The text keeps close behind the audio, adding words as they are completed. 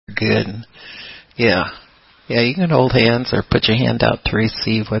good. Yeah. Yeah, you can hold hands or put your hand out to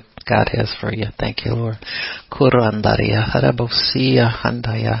receive what God has for you. Thank you, Lord. Kurandaria harabosia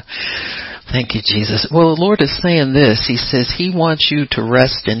handaya. Thank you, Jesus. Well, the Lord is saying this. He says He wants you to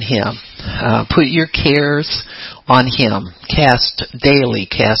rest in Him. Put your cares on Him.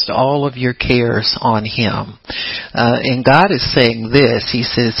 Cast all of your cares on Him. And God is saying this. He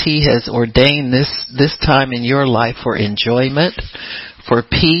says He has ordained this time in your life for enjoyment, for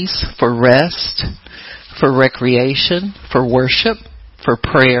peace, for rest, for recreation, for worship, for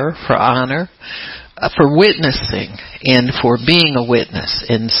prayer, for honor, for witnessing, and for being a witness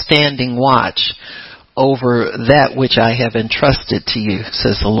and standing watch over that which I have entrusted to you,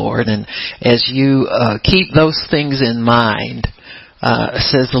 says the Lord. And as you keep those things in mind,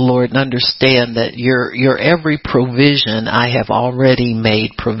 says the Lord, and understand that your every provision I have already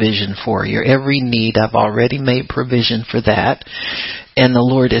made provision for. Your every need I've already made provision for that. And the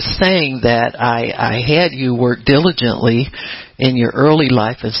Lord is saying that I had you work diligently in your early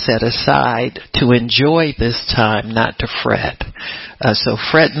life and set aside to enjoy this time, not to fret. So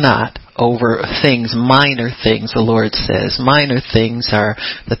fret not over things, minor things, the Lord says. Minor things are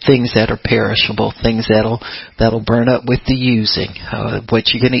the things that are perishable, things that'll burn up with the using.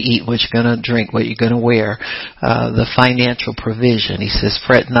 What you're going to eat, what you're going to drink, what you're going to wear, the financial provision. He says,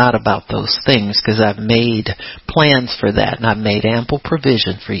 fret not about those things, because I've made plans for that, and I've made ample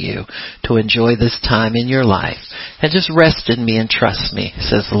provision for you to enjoy this time in your life. And just rest in me and trust me,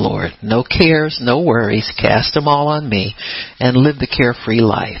 says the Lord. No cares, no worries, cast them all on me, and live the carefree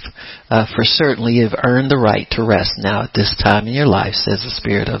life. For certainly you've earned the right to rest now at this time in your life, says the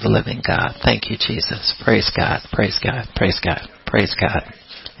Spirit of the living God. Thank you, Jesus. Praise God, praise God, praise God, praise God.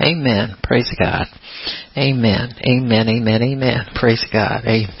 Amen. Praise God. Amen. Amen, amen, amen. Praise God.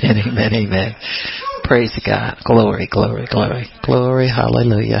 Amen, amen, amen. Praise God. Glory, glory, glory. Glory,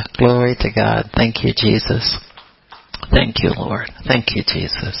 hallelujah. Glory to God. Thank you, Jesus. Thank you, Lord. Thank you,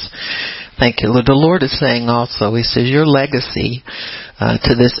 Jesus. Thank you, Lord. The Lord is saying also, He says, your legacy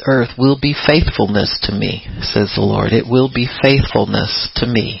to this earth will be faithfulness to me, says the Lord. It will be faithfulness to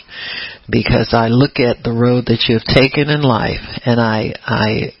me, because I look at the road that you have taken in life, and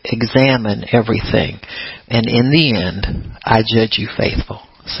I examine everything, and in the end, I judge you faithful,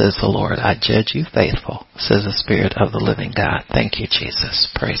 says the Lord. I judge you faithful, says the Spirit of the living God. Thank you, Jesus.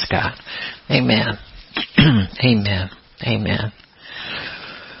 Praise God. Amen. Amen. Amen.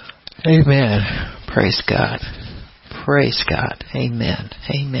 Amen. Praise God. Praise God. Amen.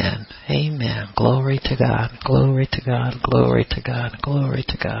 Amen. Amen. Glory to God. Glory to God. Glory to God. Glory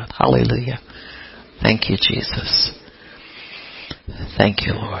to God. Hallelujah. Thank you, Jesus. Thank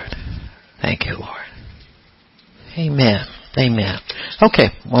you, Lord. Thank you, Lord. Amen. Amen. Okay,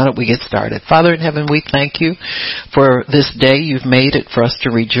 why don't we get started? Father in heaven, we thank you for this day. You've made it for us to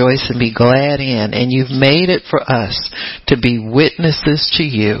rejoice and be glad in, and you've made it for us to be witnesses to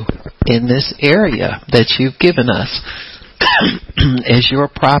you in this area that you've given us as your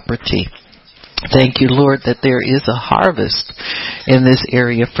property. Thank you, Lord, that there is a harvest in this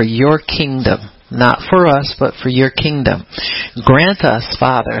area for your kingdom. Not for us, but for your kingdom. Grant us,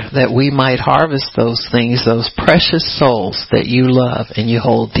 Father, that we might harvest those things, those precious souls that you love and you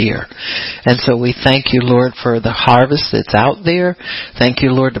hold dear. And so we thank you, Lord, for the harvest that's out there. Thank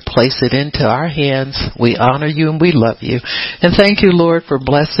you, Lord, to place it into our hands. We honor you and we love you. And thank you, Lord, for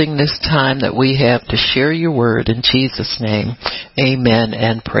blessing this time that we have to share your word in Jesus' name. Amen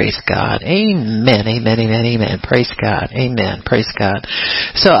and praise God. Amen, amen, amen, amen. Praise God. Amen. Praise God.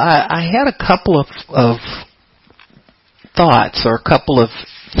 So I had a couple of thoughts, or a couple of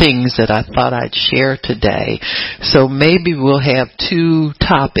things that I thought I'd share today. So maybe we'll have two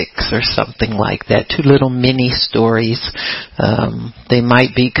topics or something like that, two little mini stories. They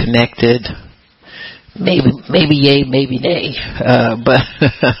might be connected. Maybe yay, maybe nay.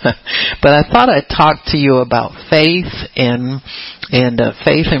 But I thought I'd talk to you about faith and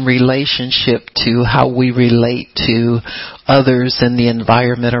faith in relationship to how we relate to others and the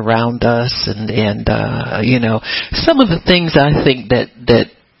environment around us, and you know, some of the things I think that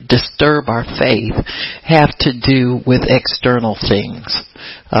disturb our faith have to do with external things,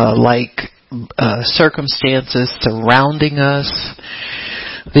 like circumstances surrounding us,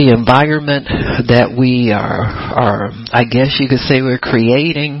 the environment that we are, I guess you could say we're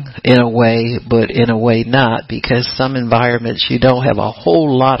creating in a way, but in a way not, because some environments you don't have a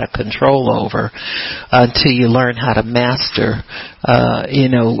whole lot of control over until you learn how to master,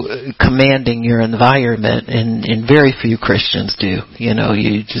 commanding your environment, and very few Christians do.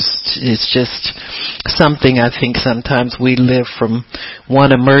 It's just something I think sometimes we live from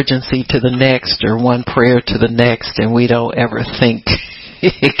one emergency to the next, or one prayer to the next, and we don't ever think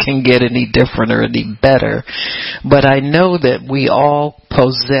it can get any different or any better. But I know that we all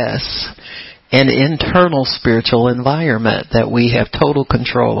possess an internal spiritual environment that we have total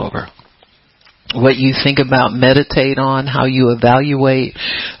control over. What you think about, meditate on, how you evaluate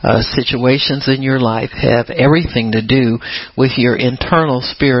situations in your life have everything to do with your internal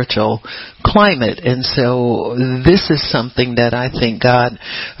spiritual climate. And so this is something that I think God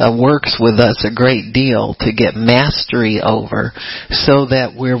works with us a great deal to get mastery over, so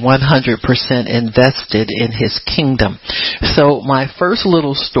that we're 100% invested in His kingdom. So my first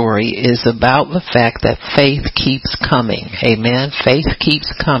little story is about the fact that faith keeps coming. Amen. Faith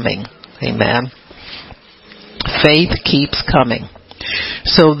keeps coming. Amen. Faith keeps coming.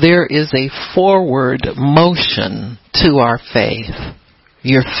 So there is a forward motion to our faith.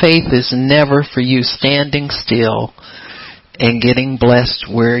 Your faith is never for you standing still and getting blessed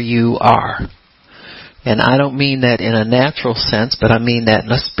where you are. And I don't mean that in a natural sense, but I mean that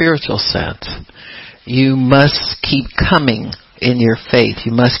in a spiritual sense. You must keep coming in your faith.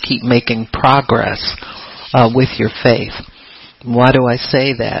 You must keep making progress with your faith. Why do I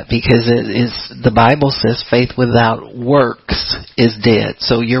say that? Because the Bible says faith without works is dead.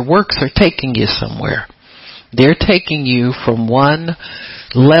 So your works are taking you somewhere. They're taking you from one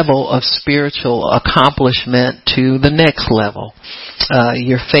level of spiritual accomplishment to the next level.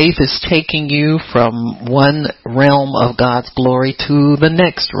 Your faith is taking you from one realm of God's glory to the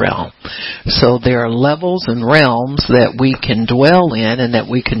next realm. So there are levels and realms that we can dwell in and that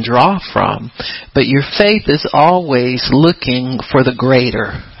we can draw from, but your faith is always looking for the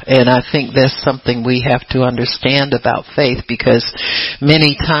greater. And I think that's something we have to understand about faith, because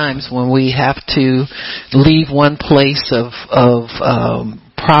many times when we have to leave one place of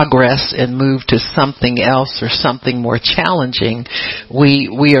progress and move to something else or something more challenging,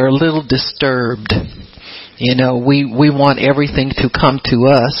 we are a little disturbed. You know, we want everything to come to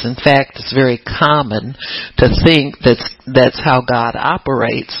us. In fact, it's very common to think that's how God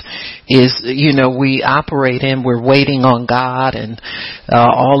operates. Is, you know, we operate in, we're waiting on God and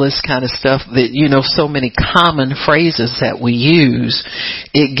all this kind of stuff that, you know, so many common phrases that we use.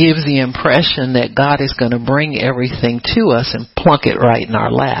 It gives the impression that God is going to bring everything to us and plunk it right in our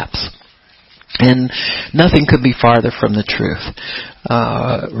laps. And nothing could be farther from the truth.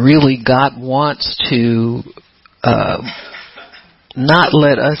 Really, God wants to not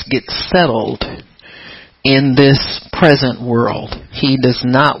let us get settled in this present world. He does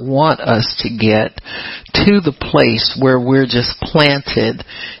not want us to get to the place where we're just planted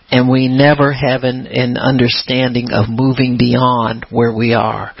and we never have an understanding of moving beyond where we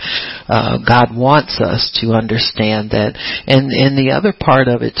are. God wants us to understand that. And the other part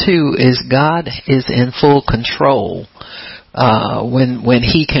of it too is God is in full control when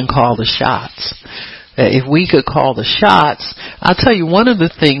He can call the shots. If we could call the shots, I'll tell you, one of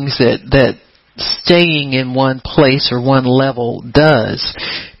the things that staying in one place or one level does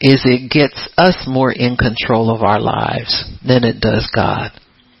is it gets us more in control of our lives than it does God.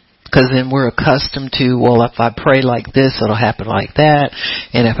 Because then we're accustomed to, well, if I pray like this, it'll happen like that.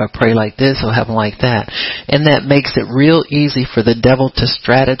 And if I pray like this, it'll happen like that. And that makes it real easy for the devil to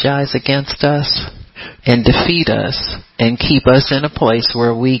strategize against us and defeat us and keep us in a place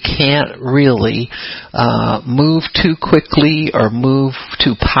where we can't really move too quickly or move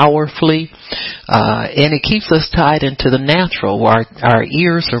too powerfully. And it keeps us tied into the natural, where our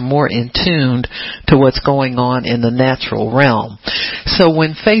ears are more in tuned to what's going on in the natural realm. So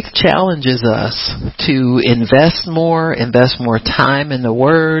when faith challenges us to invest more time in the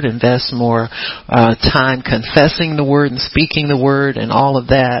Word, invest more time confessing the Word and speaking the Word and all of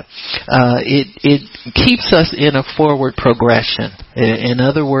that, it keeps us in a forward progression. In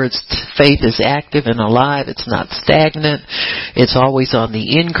other words, faith is active and alive. It's not stagnant. It's always on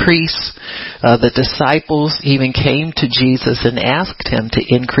the increase. The disciples even came to Jesus and asked Him to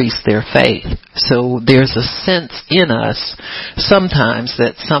increase their faith. So there's a sense in us sometimes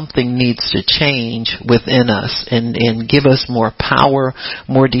that something needs to change within us and give us more power,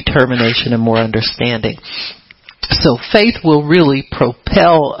 more determination, and more understanding. So faith will really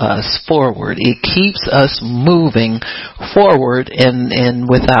propel us forward. It keeps us moving forward and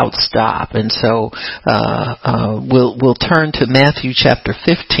without stop. And so we'll turn to Matthew chapter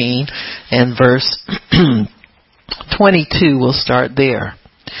 15 and verse 22. We'll start there.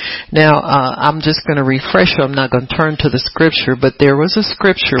 Now, I'm just going to refresh you. I'm not going to turn to the scripture, but there was a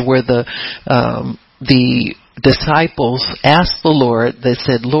scripture where the disciples asked the Lord, they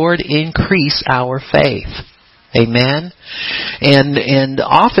said, Lord, increase our faith. Amen. And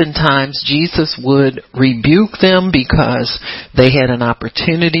oftentimes Jesus would rebuke them because they had an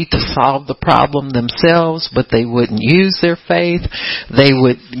opportunity to solve the problem themselves, but they wouldn't use their faith. They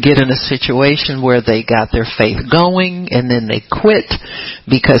would get in a situation where they got their faith going and then they quit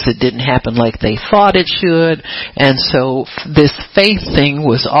because it didn't happen like they thought it should. And so this faith thing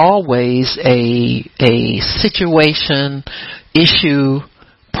was always a situation, issue,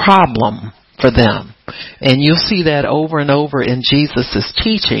 problem for them. And you'll see that over and over in Jesus'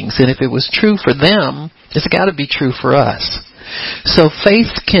 teachings. And if it was true for them, it's got to be true for us. So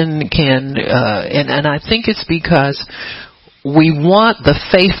faith can and I think it's because we want the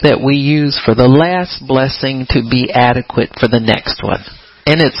faith that we use for the last blessing to be adequate for the next one.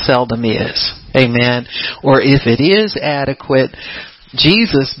 And it seldom is. Amen. Or if it is adequate,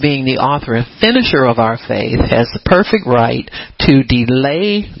 Jesus, being the author and finisher of our faith, has the perfect right to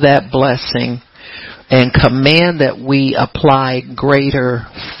delay that blessing and command that we apply greater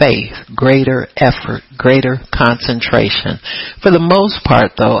faith, greater effort, greater concentration. For the most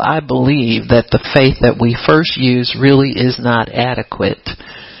part, though, I believe that the faith that we first use really is not adequate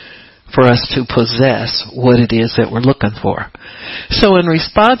for us to possess what it is that we're looking for. So in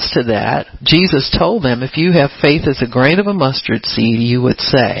response to that, Jesus told them, if you have faith as a grain of a mustard seed, you would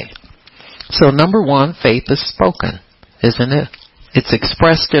say. So number one, faith is spoken, isn't it? It's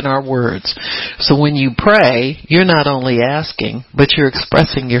expressed in our words. So when you pray, you're not only asking, but you're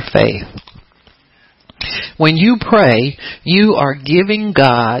expressing your faith. When you pray, you are giving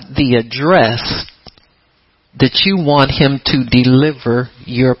God the address that you want Him to deliver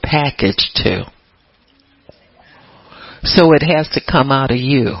your package to. So it has to come out of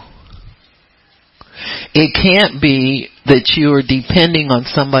you. It can't be that you are depending on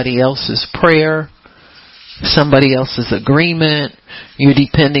somebody else's prayer, somebody else's agreement. You're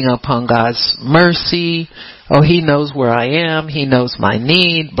depending upon God's mercy. Oh, He knows where I am. He knows my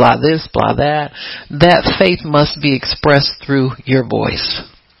need, blah this, blah that. That faith must be expressed through your voice.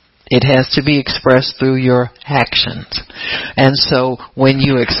 It has to be expressed through your actions. And so when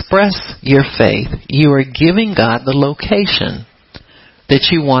you express your faith, you are giving God the location that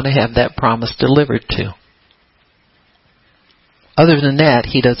you want to have that promise delivered to. Other than that,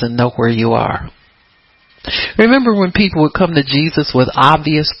 He doesn't know where you are. Remember when people would come to Jesus with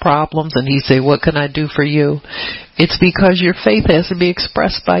obvious problems and He'd say, what can I do for you? It's because your faith has to be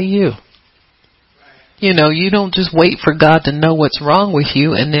expressed by you. You know, you don't just wait for God to know what's wrong with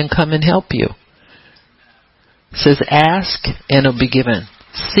you and then come and help you. It says, ask and it'll be given.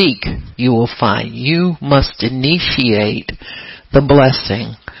 Seek, you will find. You must initiate the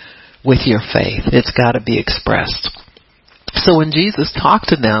blessing with your faith. It's got to be expressed. So when Jesus talked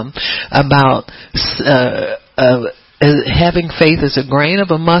to them about having faith as a grain of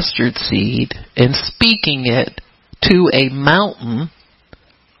a mustard seed and speaking it to a mountain,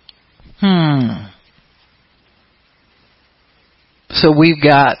 So we've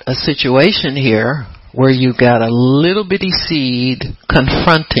got a situation here where you've got a little bitty seed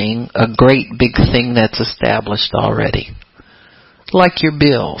confronting a great big thing that's established already. Like your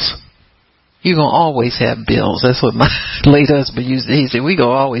bills. You're going to always have bills. That's what my late husband used to. He said, we going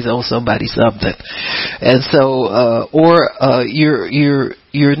to always owe somebody something. And so,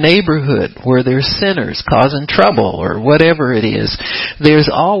 your neighborhood where there's sinners causing trouble or whatever it is, there's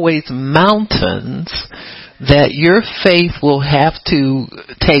always mountains that your faith will have to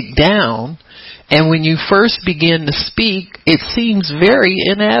take down. And when you first begin to speak, it seems very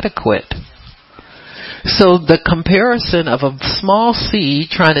inadequate. So the comparison of a small seed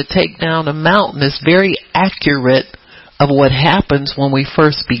trying to take down a mountain is very accurate of what happens when we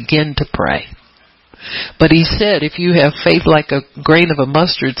first begin to pray. But He said if you have faith like a grain of a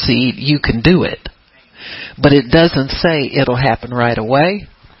mustard seed, you can do it. But it doesn't say it'll happen right away.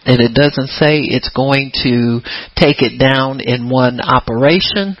 And it doesn't say it's going to take it down in one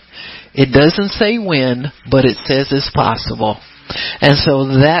operation. It doesn't say when, but it says it's possible. And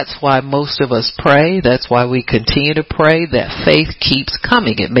so that's why most of us pray. That's why we continue to pray. That faith keeps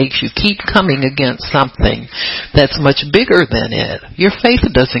coming. It makes you keep coming against something that's much bigger than it. Your faith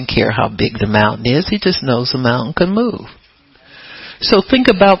doesn't care how big the mountain is. He just knows the mountain can move. So think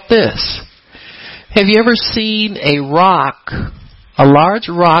about this. Have you ever seen a rock, a large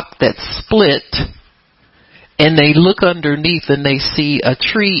rock that's split, and they look underneath and they see a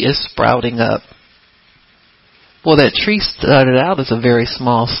tree is sprouting up? Well, that tree started out as a very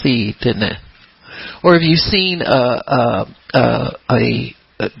small seed, didn't it? Or have you seen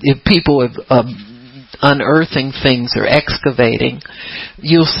if people have unearthing things or excavating,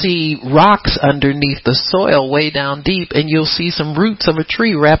 you'll see rocks underneath the soil way down deep, and you'll see some roots of a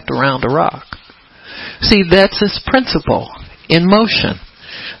tree wrapped around a rock. See, that's His principle in motion.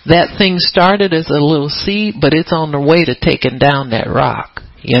 That thing started as a little seed, but it's on the way to taking down that rock.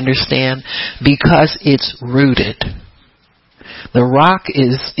 You understand? Because it's rooted. The rock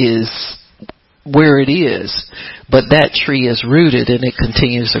is where it is, but that tree is rooted and it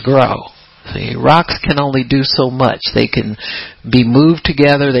continues to grow. See, rocks can only do so much. They can be moved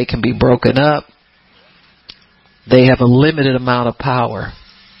together. They can be broken up. They have a limited amount of power.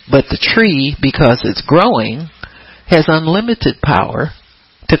 But the tree, because it's growing, has unlimited power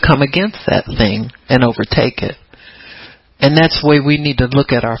to come against that thing and overtake it. And that's the way we need to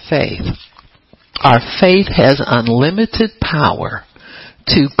look at our faith. Our faith has unlimited power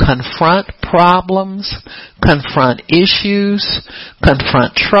to confront problems, confront issues,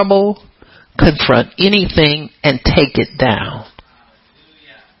 confront trouble, confront anything, and take it down.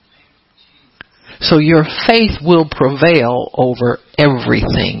 So your faith will prevail over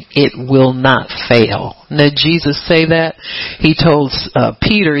everything. It will not fail. Now, did Jesus say that? He told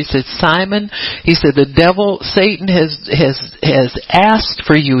Peter, he said, Simon, he said, the devil, Satan has asked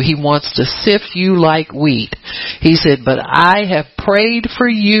for you. He wants to sift you like wheat. He said, but I have prayed for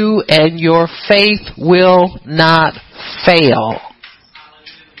you and your faith will not fail.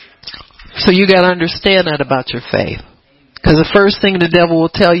 So you got to understand that about your faith. Because the first thing the devil will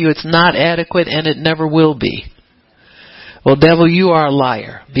tell you, it's not adequate and it never will be. Well, devil, you are a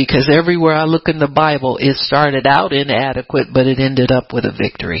liar. Because everywhere I look in the Bible, it started out inadequate, but it ended up with a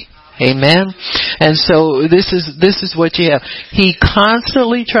victory. Amen? And so this is what you have. He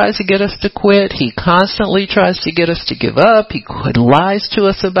constantly tries to get us to quit. He constantly tries to get us to give up. He lies to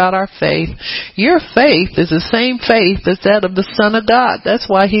us about our faith. Your faith is the same faith as that of the Son of God. That's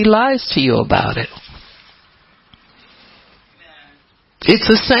why he lies to you about it. It's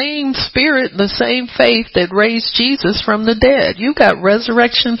the same spirit, the same faith that raised Jesus from the dead. You've got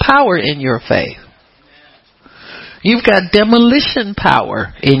resurrection power in your faith. You've got demolition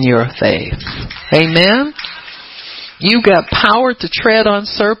power in your faith. Amen? You've got power to tread on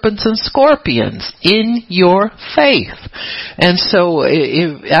serpents and scorpions in your faith. And so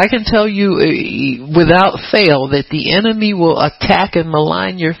I can tell you without fail that the enemy will attack and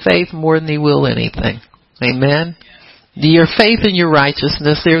malign your faith more than he will anything. Amen? Your faith and your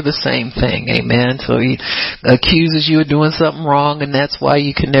righteousness, they're the same thing. Amen. So he accuses you of doing something wrong, and that's why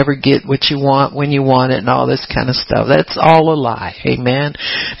you can never get what you want when you want it and all this kind of stuff. That's all a lie. Amen.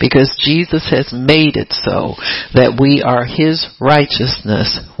 Because Jesus has made it so that we are his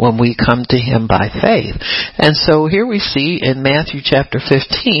righteousness when we come to him by faith. And so here we see in Matthew chapter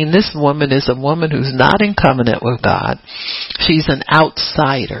 15, this woman is a woman who's not in covenant with God. She's an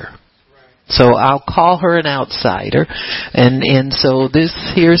outsider. So I'll call her an outsider. And so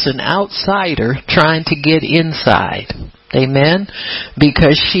here's an outsider trying to get inside. Amen?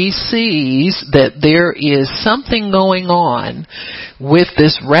 Because she sees that there is something going on with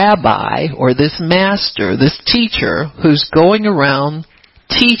this rabbi or this master, this teacher who's going around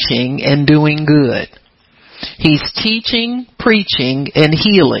teaching and doing good. He's teaching, preaching, and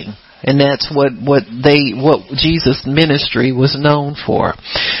healing. And that's what Jesus' ministry was known for.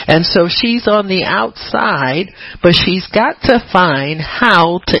 And so she's on the outside, but she's got to find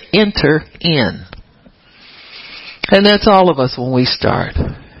how to enter in. And that's all of us when we start.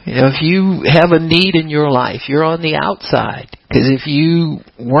 You know, if you have a need in your life, you're on the outside. Because if you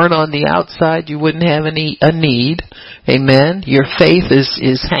weren't on the outside, you wouldn't have a need. Amen. Your faith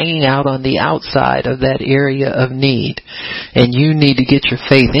is hanging out on the outside of that area of need. And you need to get your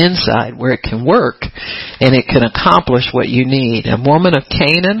faith inside where it can work and it can accomplish what you need. A woman of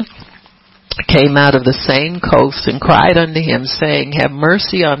Canaan came out of the same coast and cried unto him, saying, have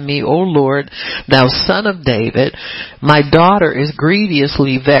mercy on me, O Lord, thou son of David. My daughter is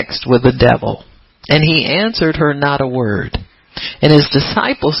grievously vexed with the devil. And he answered her not a word. And his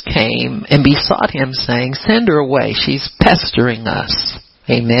disciples came and besought him, saying, send her away, she's pestering us.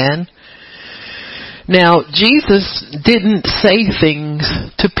 Amen. Now, Jesus didn't say things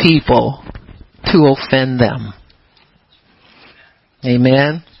to people to offend them.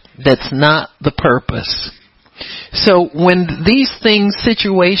 Amen. That's not the purpose. So when these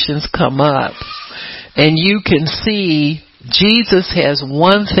situations come up, and you can see Jesus has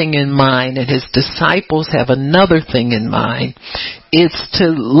one thing in mind and his disciples have another thing in mind, it's to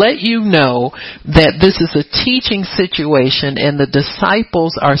let you know that this is a teaching situation and the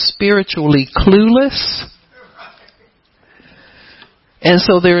disciples are spiritually clueless. And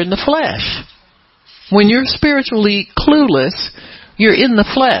so they're in the flesh. When you're spiritually clueless, you're in the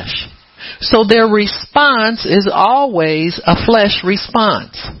flesh. So their response is always a flesh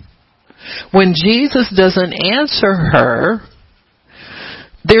response. When Jesus doesn't answer her,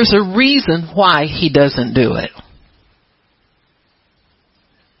 there's a reason why he doesn't do it.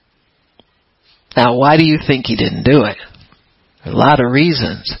 Now, why do you think he didn't do it? A lot of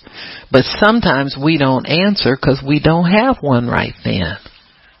reasons. But sometimes we don't answer because we don't have one right then.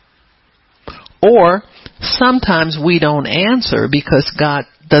 Or sometimes we don't answer because God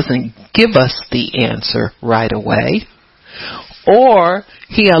doesn't give us the answer right away. Or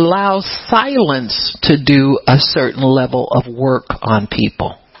he allows silence to do a certain level of work on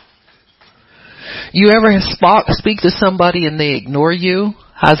people. You ever speak to somebody and they ignore you?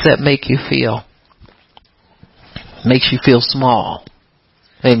 How does that make you feel? Makes you feel small.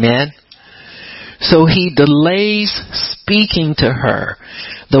 Amen. So he delays speaking to her.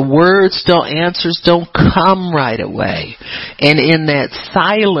 The answers don't come right away. And in that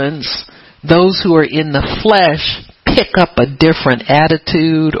silence, those who are in the flesh pick up a different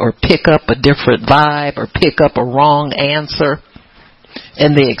attitude or pick up a different vibe or pick up a wrong answer,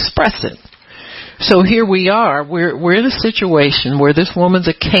 and they express it. So here we are. We're in a situation where this woman's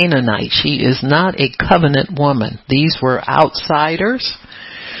a Canaanite. She is not a covenant woman. These were outsiders.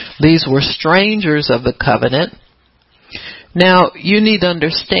 These were strangers of the covenant. Now, you need to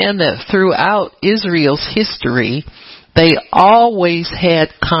understand that throughout Israel's history, they always had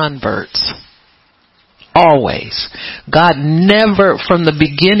converts. Always. God never, from the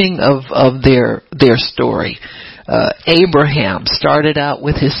beginning of their story, Abraham started out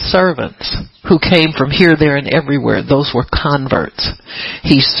with his servants who came from here, there, and everywhere. Those were converts.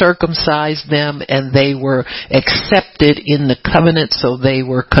 He circumcised them and they were accepted in the covenant, so they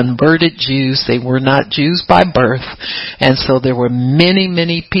were converted Jews. They were not Jews by birth. And so there were many,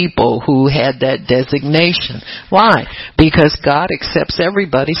 many people who had that designation. Why? Because God accepts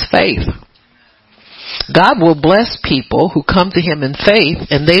everybody's faith. God will bless people who come to Him in faith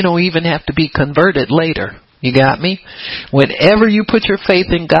and they don't even have to be converted later. You got me? Whenever you put your faith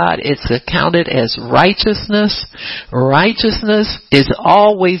in God, it's accounted as righteousness. Righteousness is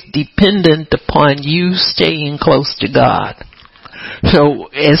always dependent upon you staying close to God. So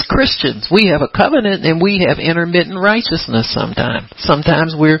as Christians, we have a covenant and we have intermittent righteousness sometimes.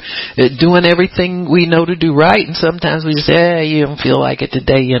 Sometimes we're doing everything we know to do right, and sometimes we just say, you don't feel like it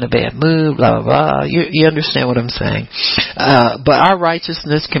today, you're in a bad mood, blah, blah, blah. You understand what I'm saying. But our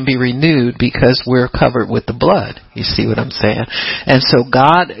righteousness can be renewed because we're covered with the blood. You see what I'm saying? And so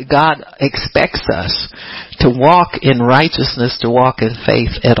God expects us to walk in righteousness, to walk in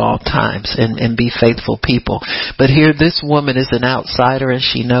faith at all times and be faithful people. But here this woman is an outsider and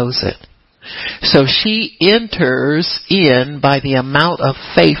she knows it. So she enters in by the amount of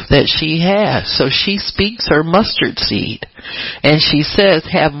faith that she has. So she speaks her mustard seed and she says,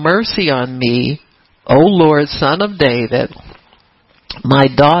 have mercy on me, O Lord, Son of David. My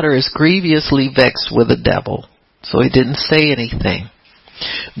daughter is grievously vexed with the devil. So he didn't say anything.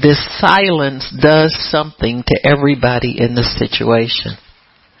 This silence does something to everybody in the situation.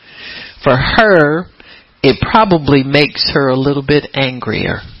 For her, it probably makes her a little bit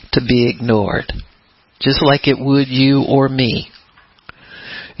angrier to be ignored, just like it would you or me.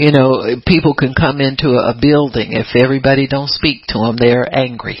 You know, people can come into a building. If everybody don't speak to them, they're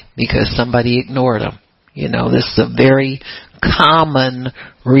angry because somebody ignored them. You know, this is a very common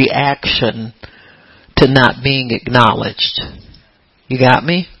reaction to not being acknowledged. You got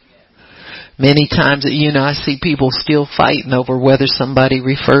me? Many times, I see people still fighting over whether somebody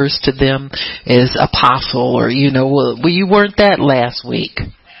refers to them as apostle or, well, you weren't that last week.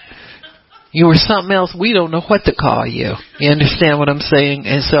 You were something else. We don't know what to call you. You understand what I'm saying?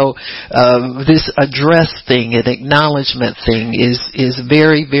 And so, this address thing and acknowledgement thing is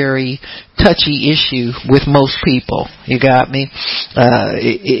very, very touchy issue with most people. You got me?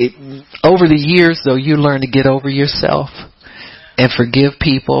 Over the years, though, you learn to get over yourself and forgive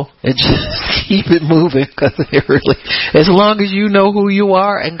people and just keep it moving, because as long as you know who you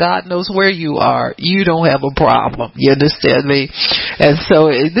are and God knows where you are, you don't have a problem. You understand me? And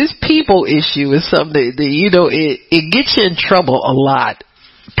so this people issue is something that, it gets you in trouble a lot,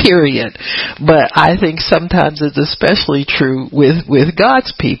 period. But I think sometimes it's especially true with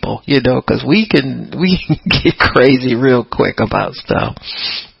God's people, because we can get crazy real quick about stuff.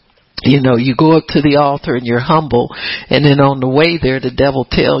 You go up to the altar and you're humble, and then on the way there, the devil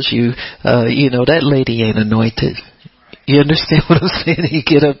tells you, that lady ain't anointed. You understand what I'm saying? You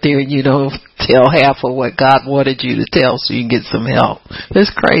get up there and you don't tell half of what God wanted you to tell so you can get some help.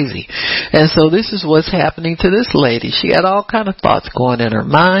 It's crazy. And so this is what's happening to this lady. She had all kind of thoughts going in her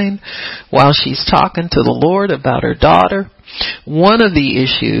mind while she's talking to the Lord about her daughter. One of the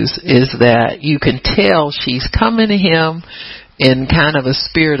issues is that you can tell she's coming to Him in kind of a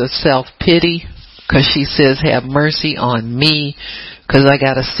spirit of self-pity, because she says, have mercy on me, because I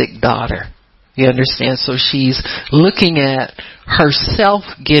got a sick daughter. You understand? So she's looking at herself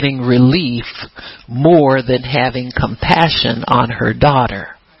getting relief more than having compassion on her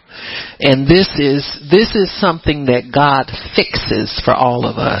daughter. And this is something that God fixes for all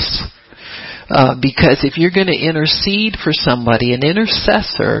of us. Because if you're going to intercede for somebody, an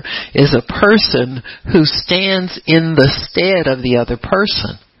intercessor is a person who stands in the stead of the other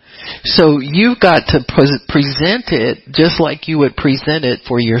person. So you've got to present it just like you would present it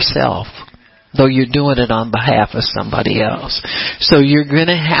for yourself, though you're doing it on behalf of somebody else. So you're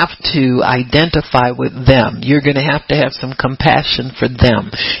going to have to identify with them. You're going to have some compassion for them.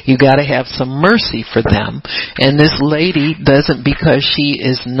 You got to have some mercy for them. And this lady doesn't, because she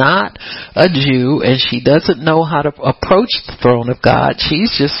is not a Jew and she doesn't know how to approach the throne of God.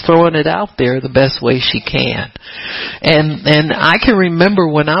 She's just throwing it out there the best way she can. And I can remember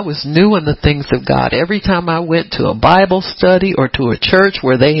when I was new in the things of God, every time I went to a Bible study or to a church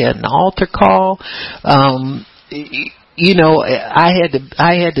where they had an altar call, you know, I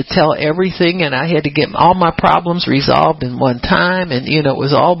had to tell everything, and I had to get all my problems resolved in one time, and you know, it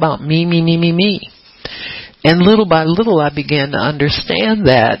was all about me. And little by little I began to understand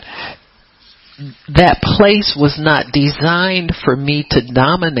that place was not designed for me to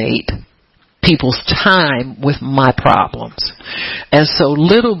dominate people's time with my problems. And so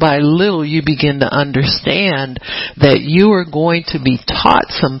little by little you begin to understand that you are going to be taught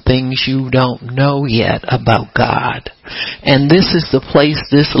some things you don't know yet about God. And this is the place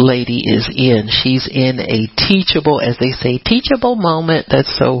this lady is in. She's in a teachable, as they say, teachable moment.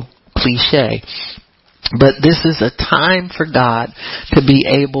 That's so cliche. But this is a time for God to be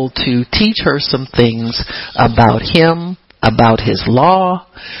able to teach her some things about Him, about His law,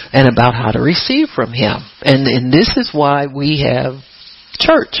 and about how to receive from Him. And this is why we have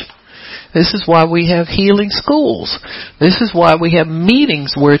church. This is why we have healing schools. This is why we have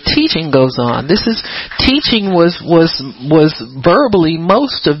meetings where teaching goes on. Teaching was verbally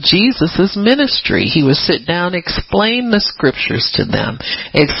most of Jesus' ministry. He would sit down, explain the scriptures to them,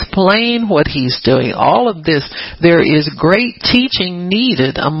 explain what He's doing. All of this, there is great teaching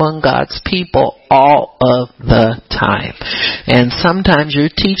needed among God's people all of the time. And sometimes your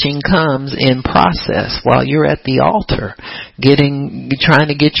teaching comes in process while you're at the altar, trying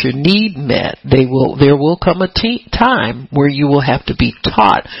to get your need met. There will come a time where you will have to be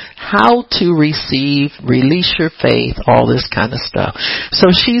taught how to receive, release your faith, all this kind of stuff. So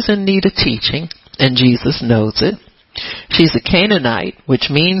she's in need of teaching, and Jesus knows it. She's a Canaanite, which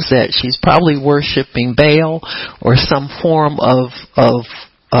means that she's probably worshiping Baal or some form of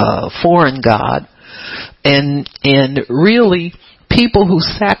foreign god. And really, people who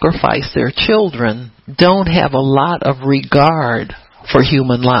sacrifice their children don't have a lot of regard for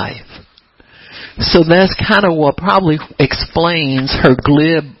human life. So that's kind of what probably explains her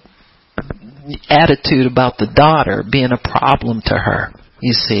glib attitude about the daughter being a problem to her.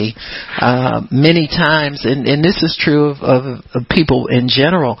 You see, many times, and this is true of people in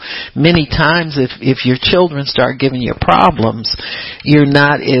general, many times if your children start giving you problems, you're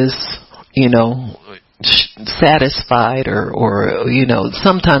not as, satisfied or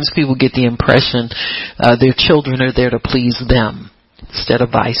sometimes people get the impression their children are there to please them instead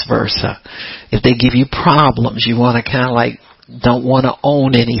of vice versa. If they give you problems, you want to kind of don't want to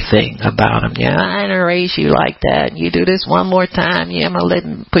own anything about them. Yeah, I didn't raise you like that. You do this one more time, yeah, I'm going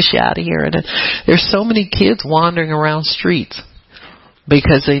to push you out of here. And there's so many kids wandering around streets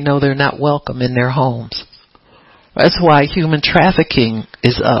because they know they're not welcome in their homes. That's why human trafficking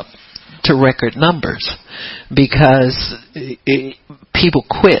is up to record numbers, because people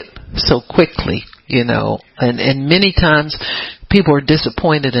quit so quickly, and many times people are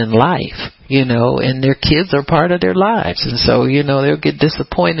disappointed in life, and their kids are part of their lives. And so, they'll get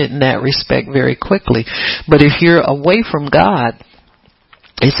disappointed in that respect very quickly. But if you're away from God,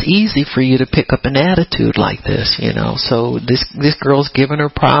 it's easy for you to pick up an attitude like this, So this girl's giving her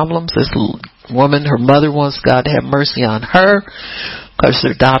problems. This woman, her mother wants God to have mercy on her because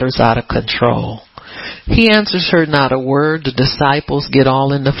their daughter's out of control. He answers her not a word. The disciples get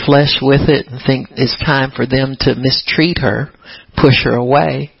all in the flesh with it and think it's time for them to mistreat her, push her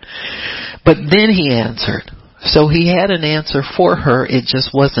away. But then he answered. So he had an answer for her. It just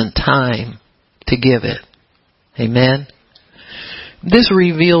wasn't time to give it. Amen. This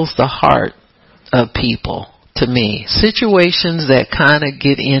reveals the heart of people to me. Situations that kind of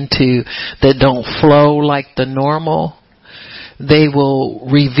get into, that don't flow like the normal, they will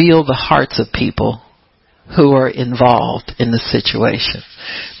reveal the hearts of people who are involved in the situation.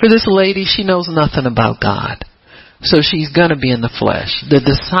 For this lady, she knows nothing about God. So she's going to be in the flesh. The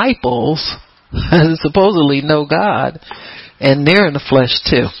disciples supposedly know God, and they're in the flesh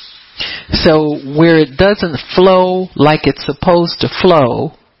too. So where it doesn't flow like it's supposed to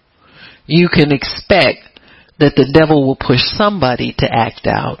flow, you can expect that the devil will push somebody to act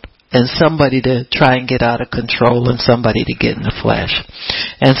out, and somebody to try and get out of control, and somebody to get in the flesh.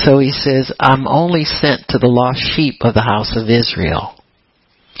 And so he says, I'm only sent to the lost sheep of the house of Israel.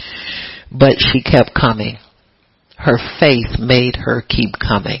 But she kept coming. Her faith made her keep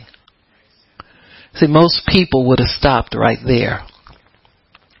coming. See, most people would have stopped right there.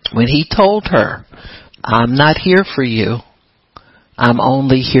 When he told her, I'm not here for you. I'm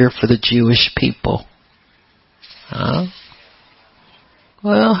only here for the Jewish people. Huh?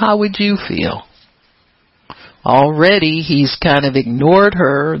 Well, how would you feel? Already he's kind of ignored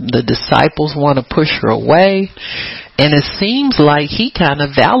her. The disciples want to push her away. And it seems like he kind of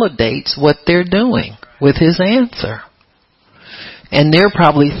validates what they're doing with his answer. And they're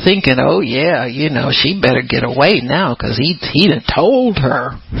probably thinking, oh yeah, she better get away now because he done told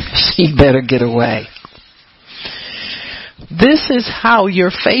her she better get away. This is how your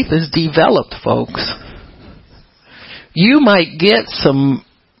faith is developed, folks. You might get some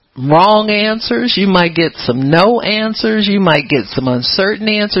wrong answers. You might get some no answers. You might get some uncertain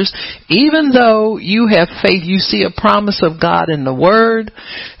answers. Even though you have faith, you see a promise of God in the Word.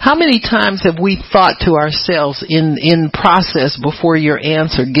 How many times have we thought to ourselves in process before your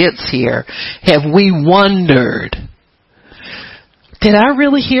answer gets here, have we wondered, did I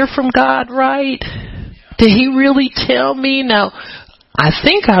really hear from God right? Did he really tell me? Now, I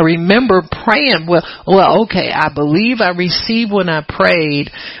think I remember praying. Well, okay, I believe I received when I prayed,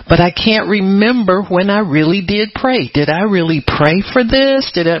 but I can't remember when I really did pray. Did I really pray for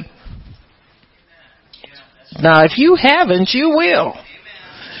this? Now, if you haven't, you will.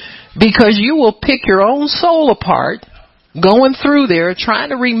 Because you will pick your own soul apart, going through there, trying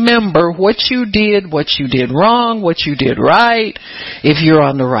to remember what you did wrong, what you did right, if you're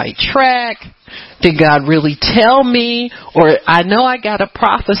on the right track. Did God really tell me? Or I know I got a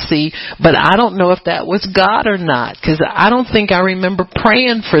prophecy, but I don't know if that was God or not, because I don't think I remember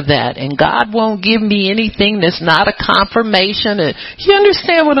praying for that. And God won't give me anything that's not a confirmation. And you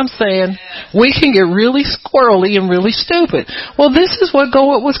understand what I'm saying? We can get really squirrely and really stupid. Well, this is what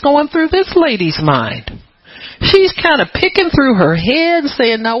was going through this lady's mind. She's kind of picking through her head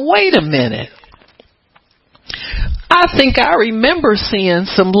saying, now wait a minute. I think I remember seeing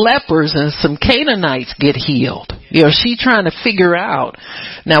some lepers and some Canaanites get healed. She trying to figure out,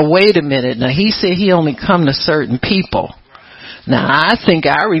 now wait a minute. Now he said he only come to certain people. Now I think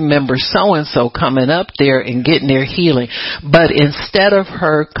I remember so-and-so coming up there and getting their healing. But instead of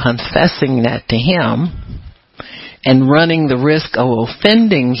her confessing that to him and running the risk of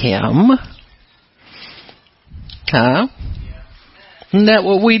offending him, isn't that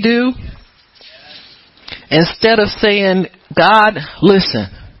what we do? Instead of saying, God, listen,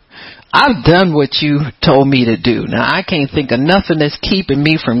 I've done what you told me to do. Now, I can't think of nothing that's keeping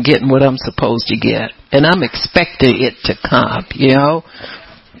me from getting what I'm supposed to get. And I'm expecting it to come,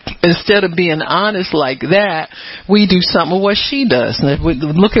 Instead of being honest like that, we do some of what she does.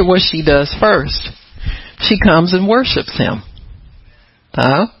 Look at what she does first. She comes and worships him.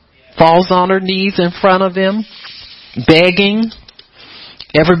 Falls on her knees in front of him, begging.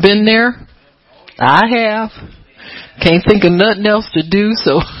 Ever been there? I have. Can't think of nothing else to do,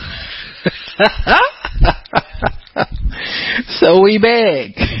 so so we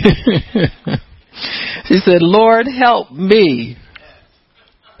beg. She said, Lord, help me.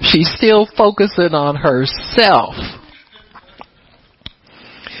 She's still focusing on herself.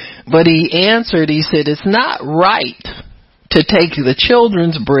 But he answered, he said, it's not right to take the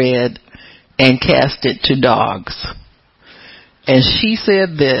children's bread and cast it to dogs. And she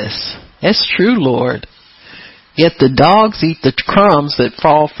said this, that's true, Lord. Yet the dogs eat the crumbs that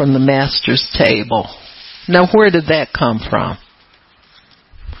fall from the master's table. Now, where did that come from?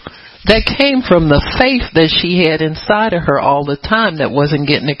 That came from the faith that she had inside of her all the time that wasn't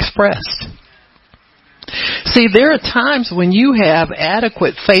getting expressed. See, there are times when you have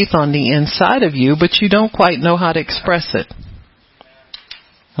adequate faith on the inside of you, but you don't quite know how to express it.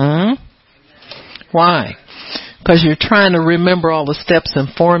 Why? Because you're trying to remember all the steps and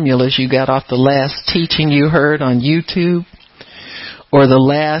formulas you got off the last teaching you heard on YouTube, or the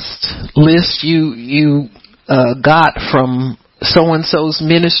last list you got from so-and-so's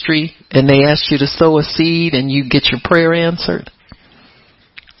ministry, and they asked you to sow a seed and you get your prayer answered.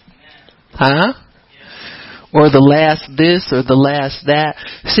 Or the last this or the last that.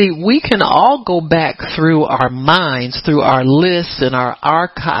 See, we can all go back through our minds, through our lists and our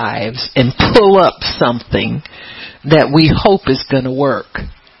archives, and pull up something that we hope is going to work.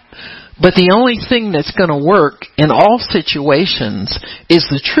 But the only thing that's going to work in all situations is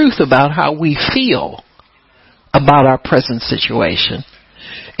the truth about how we feel about our present situation.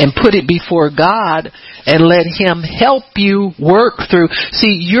 And put it before God and let Him help you work through.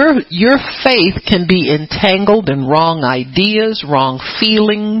 See, your faith can be entangled in wrong ideas, wrong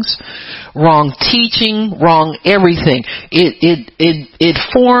feelings, wrong teaching, wrong everything. It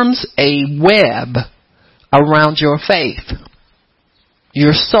forms a web around your faith.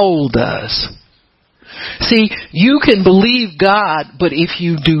 Your soul does. See, you can believe God, but if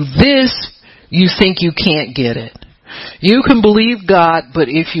you do this, you think you can't get it. You can believe God, but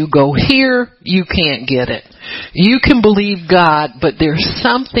if you go here, you can't get it. You can believe God, but there's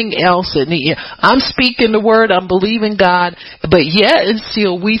something else in the I'm speaking the word, I'm believing God, but yet and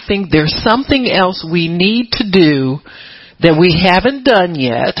still we think there's something else we need to do that we haven't done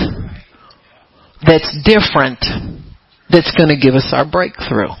yet that's different, that's going to give us our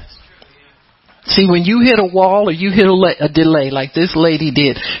breakthrough. See, when you hit a wall or you hit a delay like this lady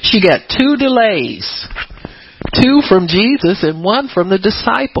did, she got 2 delays. 2 from Jesus and 1 from the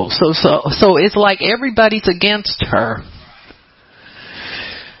disciples. So it's like everybody's against her.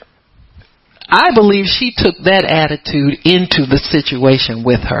 I believe she took that attitude into the situation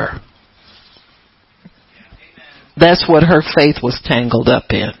with her. That's what her faith was tangled up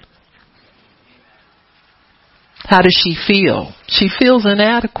in. How does she feel? She feels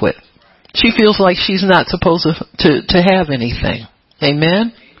inadequate. She feels like she's not supposed to have anything.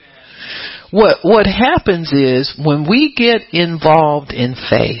 Amen? What happens is when we get involved in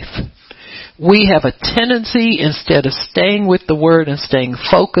faith, we have a tendency, instead of staying with the Word and staying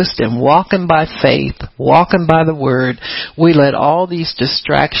focused and walking by faith, walking by the Word, we let all these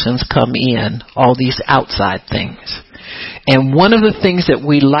distractions come in, all these outside things. And one of the things that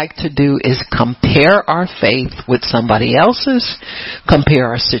we like to do is compare our faith with somebody else's,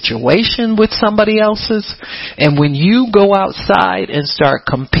 compare our situation with somebody else's. And when you go outside and start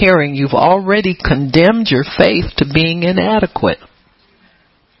comparing, you've already condemned your faith to being inadequate.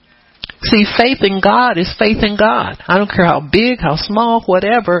 See, faith in God is faith in God. I don't care how big, how small,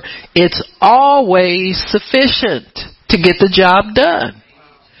 whatever. It's always sufficient to get the job done.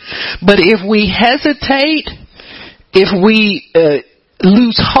 But if we hesitate, if we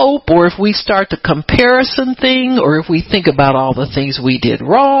lose hope, or if we start to comparison thing, or if we think about all the things we did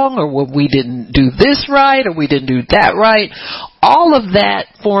wrong, or what we didn't do this right, or we didn't do that right, all of that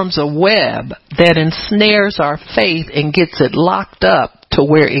forms a web that ensnares our faith and gets it locked up to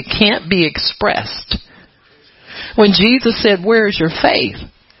where it can't be expressed. When Jesus said, "Where is your faith?"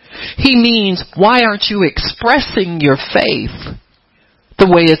 He means, why aren't you expressing your faith the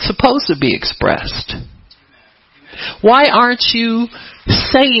way it's supposed to be expressed? Why aren't you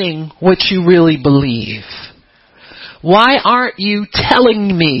saying what you really believe? Why aren't you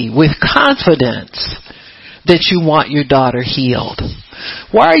telling me with confidence that you want your daughter healed?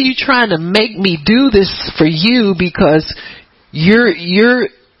 Why are you trying to make me do this for you because your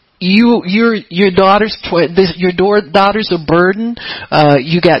daughter's a burden?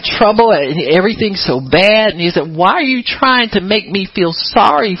 You got trouble and everything's so bad. And you said, why are you trying to make me feel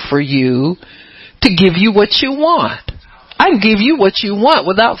sorry for you to give you what you want? I can give you what you want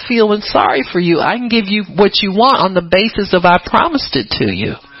without feeling sorry for you. I can give you what you want on the basis of I promised it to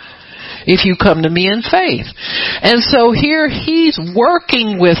you, if you come to me in faith. And so here he's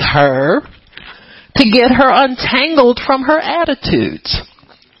working with her to get her untangled from her attitudes.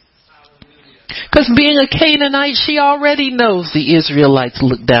 Because being a Canaanite, she already knows the Israelites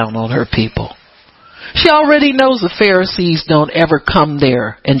look down on her people. She already knows the Pharisees don't ever come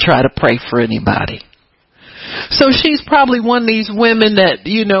there and try to pray for anybody. So she's probably one of these women that,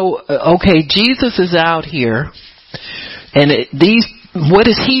 okay, Jesus is out here, and what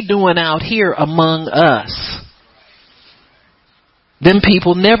is he doing out here among us? Them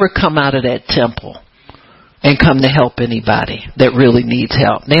people never come out of that temple and come to help anybody that really needs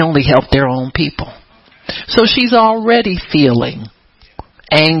help. They only help their own people. So she's already feeling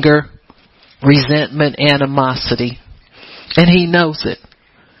anger, resentment, animosity, and he knows it.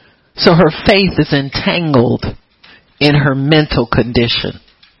 So her faith is entangled in her mental condition.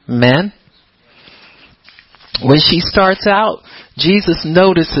 Amen? When she starts out, Jesus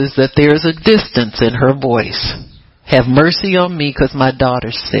notices that there's a distance in her voice. Have mercy on me because my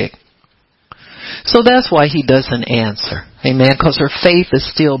daughter's sick. So that's why he doesn't answer. Amen? Because her faith is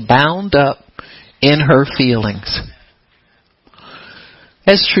still bound up in her feelings.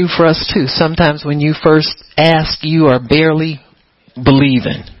 That's true for us too. Sometimes when you first ask, you are barely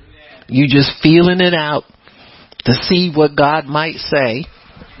believing. You just feeling it out to see what God might say.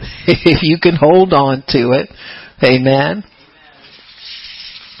 If you can hold on to it. Amen.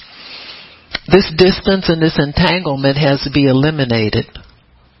 This distance and this entanglement has to be eliminated.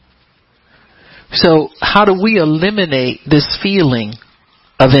 So how do we eliminate this feeling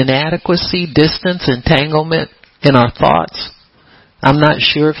of inadequacy, distance, entanglement in our thoughts? I'm not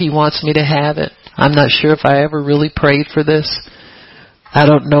sure if he wants me to have it. I'm not sure if I ever really prayed for this. I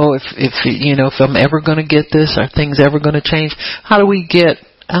don't know if I'm ever going to get this. Are things ever going to change? How do we get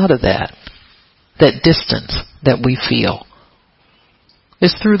out of that distance that we feel?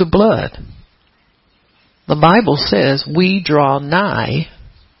 It's through the blood. The Bible says we draw nigh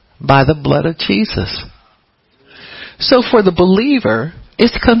by the blood of Jesus. So for the believer,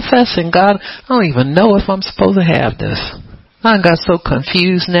 it's confessing, God, I don't even know if I'm supposed to have this. I got so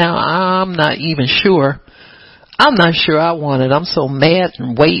confused now, I'm not even sure. I'm not sure I want it. I'm so mad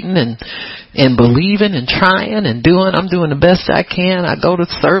and waiting and believing and trying and doing. I'm doing the best I can. I go to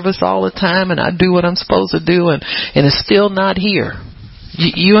service all the time and I do what I'm supposed to do and it's still not here.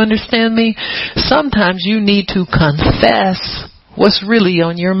 You understand me? Sometimes you need to confess what's really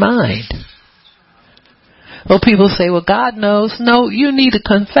on your mind. Well, people say, well, God knows. No, you need to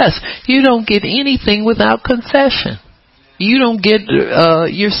confess. You don't get anything without confession. You don't get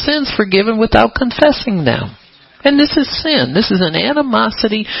your sins forgiven without confessing them. And this is sin. This is an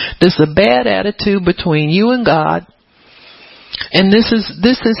animosity. This is a bad attitude between you and God. And this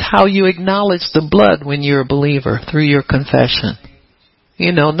is how you acknowledge the blood when you're a believer, through your confession.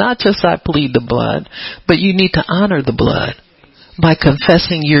 Not just I plead the blood, but you need to honor the blood by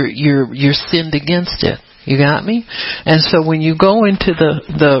confessing you're sinned against it. You got me? And so when you go into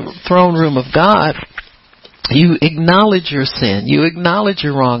the throne room of God, you acknowledge your sin. You acknowledge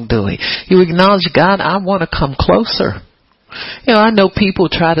your wrongdoing. You acknowledge, God, I want to come closer. I know people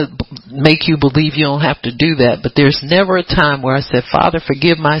try to make you believe you don't have to do that, but there's never a time where I said, Father,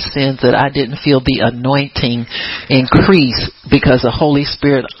 forgive my sins, that I didn't feel the anointing increase, because the Holy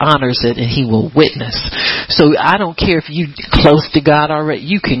Spirit honors it and He will witness. So I don't care if you're close to God already,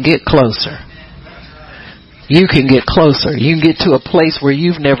 you can get closer. You can get closer. You can get to a place where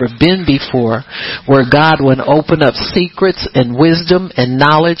you've never been before, where God will open up secrets and wisdom and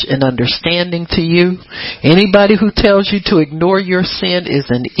knowledge and understanding to you. Anybody who tells you to ignore your sin is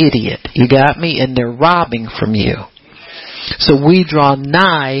an idiot. You got me? And they're robbing from you. So we draw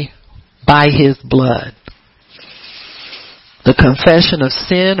nigh by His blood. The confession of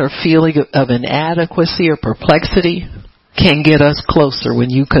sin or feeling of inadequacy or perplexity can get us closer when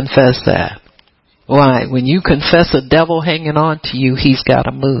you confess that. Why? When you confess a devil hanging on to you, he's got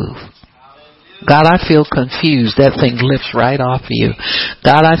to move. God, I feel confused. That thing lifts right off of you.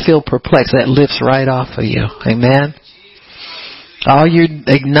 God, I feel perplexed. That lifts right off of you. Amen? All you're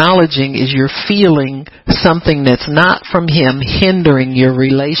acknowledging is you're feeling something that's not from Him, hindering your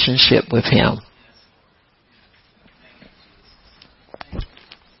relationship with Him.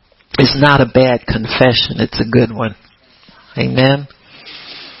 It's not a bad confession. It's a good one. Amen?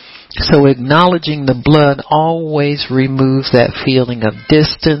 So acknowledging the blood always removes that feeling of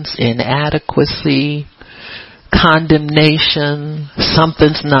distance, inadequacy, condemnation,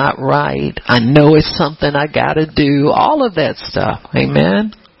 something's not right, I know it's something I gotta do, all of that stuff.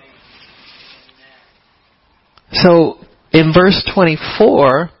 Amen? So in verse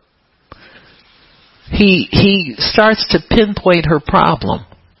 24, he starts to pinpoint her problem,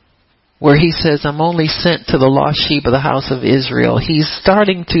 where he says, I'm only sent to the lost sheep of the house of Israel. He's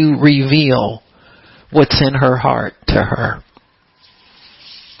starting to reveal what's in her heart to her.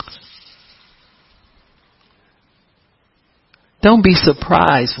 Don't be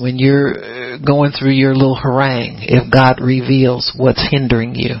surprised when you're going through your little harangue if God reveals what's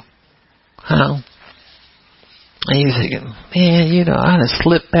hindering you. Huh? And you're thinking, man, I done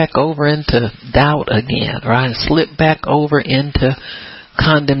slipped back over into doubt again, or I done slipped back over into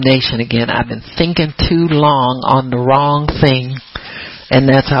condemnation again. I've been thinking too long on the wrong thing, and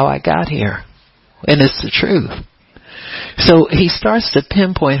that's how I got here. And it's the truth. So he starts to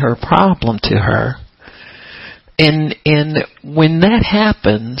pinpoint her problem to her. And when that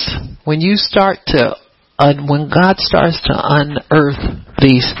happens, when God starts to unearth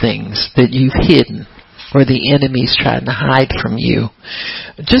these things that you've hidden, or the enemy's trying to hide from you,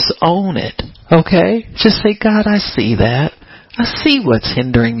 just own it, okay? Just say, God, I see that. I see what's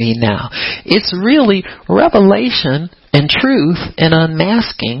hindering me now. It's really revelation and truth and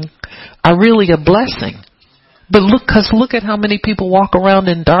unmasking are really a blessing. But look at how many people walk around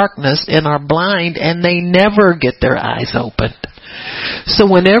in darkness and are blind, and they never get their eyes opened. So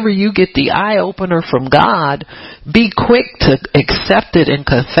whenever you get the eye opener from God, be quick to accept it and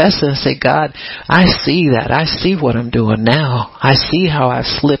confess it and say, God, I see that. I see what I'm doing now. I see how I've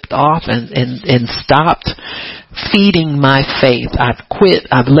slipped off and stopped feeding my faith. I've quit.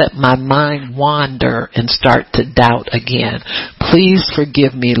 I've let my mind wander and start to doubt again. Please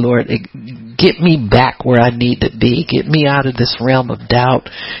forgive me, Lord. Get me back where I need to be. Get me out of this realm of doubt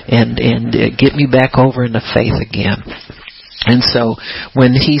and get me back over into faith again. And so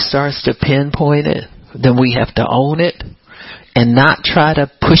when he starts to pinpoint it, then we have to own it and not try to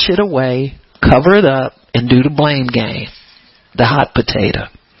push it away, cover it up, and do the blame game, the hot potato.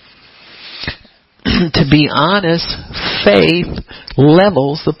 To be honest, faith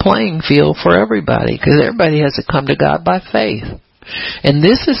levels the playing field for everybody, because everybody has to come to God by faith. And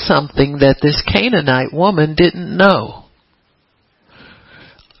this is something that this Canaanite woman didn't know.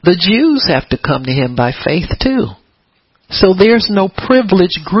 The Jews have to come to him by faith too. So there's no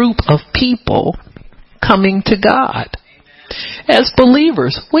privileged group of people coming to God. As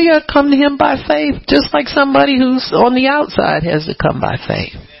believers, we got to come to him by faith, just like somebody who's on the outside has to come by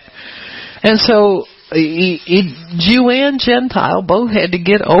faith. And so Jew and Gentile both had to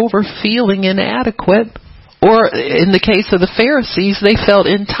get over feeling inadequate, or in the case of the Pharisees, they felt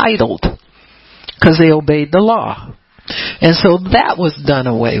entitled because they obeyed the law. And so that was done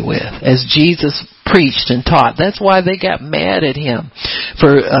away with as Jesus preached and taught. That's why they got mad at him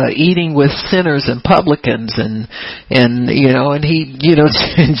for eating with sinners and publicans and Jesus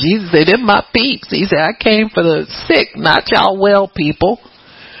said, "In my peeps." He said, "I came for the sick, not y'all well people.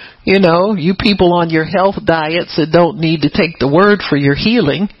 You know, you people on your health diets that don't need to take the word for your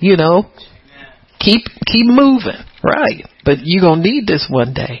healing, keep moving, right? But you're going to need this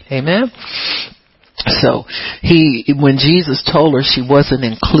one day." Amen. So when Jesus told her she wasn't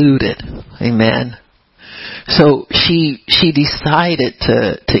included, amen. So she decided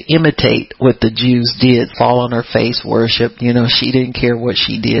to imitate what the Jews did, fall on her face, worship. She didn't care what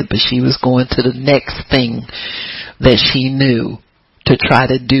she did, but she was going to the next thing that she knew to try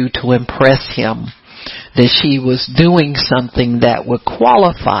to do to impress him, that she was doing something that would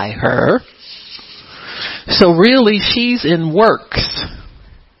qualify her. So really she's in works.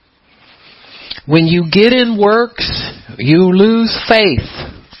 When you get in works, you lose faith.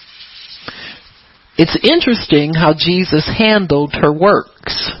 It's interesting how Jesus handled her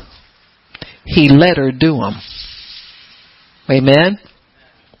works. He let her do them. Amen?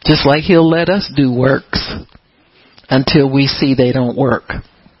 Just like he'll let us do works until we see they don't work.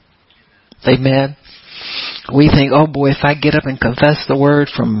 Amen? We think, oh boy, if I get up and confess the word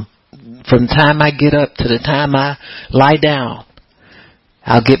from the time I get up to the time I lie down,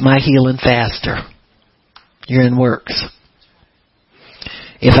 I'll get my healing faster. You're in works.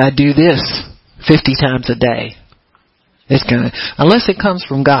 If I do this 50 times a day, unless it comes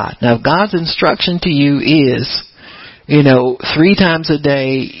from God. Now, if God's instruction to you is, 3 times a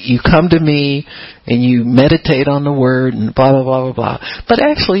day, you come to me and you meditate on the word and blah, blah, blah, blah, blah. But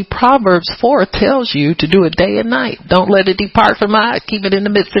actually, Proverbs 4 tells you to do it day and night. Don't let it depart from my eyes. Keep it in the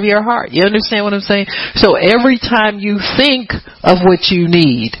midst of your heart. You understand what I'm saying? So every time you think of what you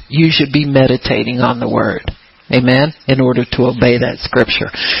need, you should be meditating on the word. Amen? In order to obey that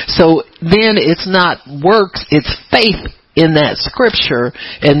scripture. So then it's not works, it's faith in that scripture,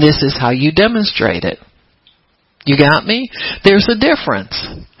 and this is how you demonstrate it. You got me? There's a difference.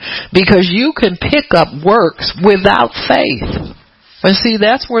 Because you can pick up works without faith. And see,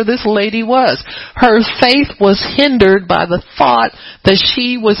 that's where this lady was. Her faith was hindered by the thought that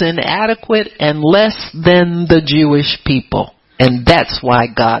she was inadequate and less than the Jewish people. And that's why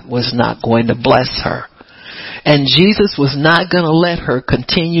God was not going to bless her. And Jesus was not going to let her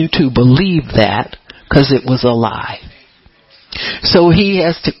continue to believe that, because it was a lie. So he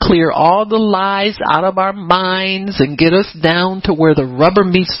has to clear all the lies out of our minds and get us down to where the rubber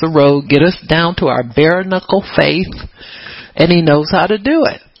meets the road, get us down to our bare knuckle faith, and he knows how to do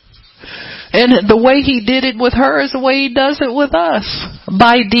it. And the way he did it with her is the way he does it with us,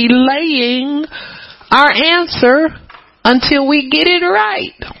 by delaying our answer until we get it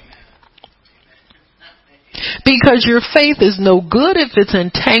right. Because your faith is no good if it's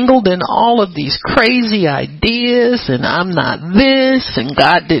entangled in all of these crazy ideas, and I'm not this, and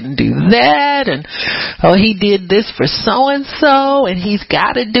God didn't do that, and he did this for so-and-so, and he's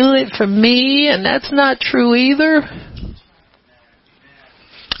got to do it for me, and that's not true either.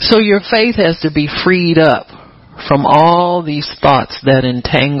 So your faith has to be freed up from all these thoughts that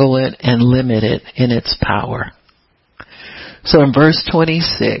entangle it and limit it in its power. So in verse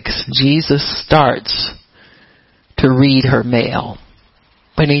 26, Jesus starts to read her mail.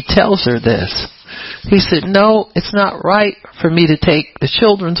 When he tells her this, He said, no, it's not right for me to take the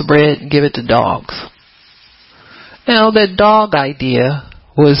children's bread and give it to dogs. Now, that dog idea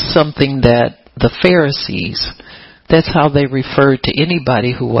was something that the Pharisees, that's how they referred to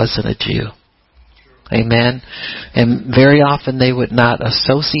anybody who wasn't a Jew. Amen. And very often they would not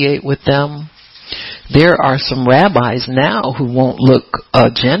associate with them. There are some rabbis now who won't look a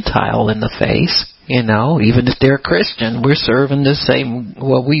Gentile in the face. You know, even if they're Christian, we're serving the same,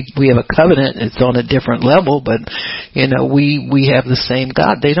 well, we have a covenant, it's on a different level, but, you know, we have the same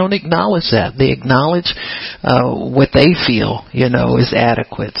God. They don't acknowledge that. They acknowledge, what they feel, you know, is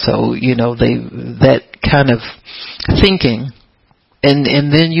adequate. So, you know, that kind of thinking,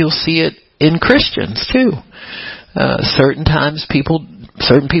 and then you'll see it in Christians too. Certain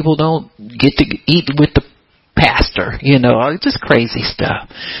people don't get to eat with the pastor, you know, just crazy stuff.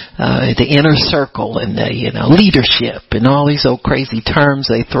 The inner circle and the, you know, leadership and all these old crazy terms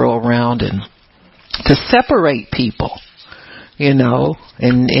they throw around and to separate people, you know,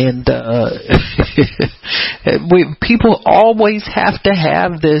 and people always have to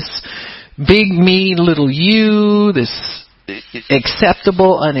have this big, mean little you, this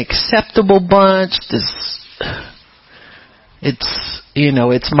acceptable, unacceptable bunch,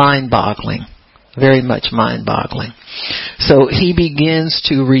 it's mind-boggling. Very much mind-boggling. So he begins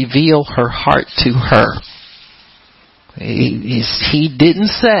to reveal her heart to her. He didn't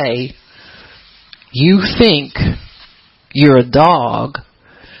say, you think you're a dog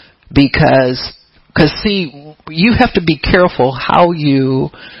because see, you have to be careful how you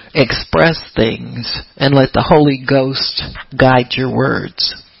express things and let the Holy Ghost guide your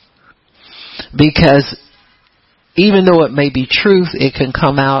words. Because even though it may be truth, it can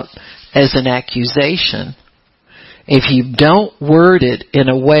come out as an accusation. If you don't word it in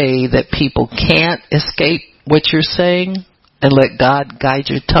a way that people can't escape what you're saying and let God guide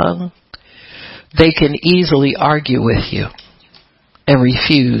your tongue, they can easily argue with you and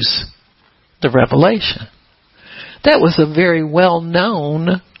refuse the revelation. That was a very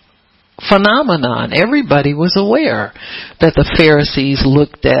well-known phenomenon. Everybody was aware that the Pharisees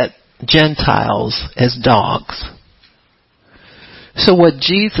looked at Gentiles as dogs. So what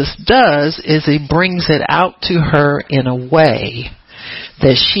Jesus does is he brings it out to her in a way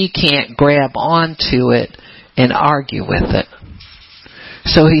that she can't grab onto it and argue with it.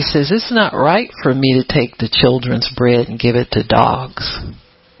 So he says, it's not right for me to take the children's bread and give it to dogs.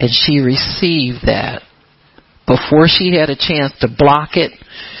 And she received that before she had a chance to block it.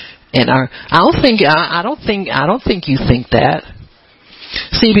 And I don't think you think that.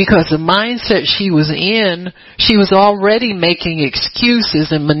 See, because the mindset she was in, she was already making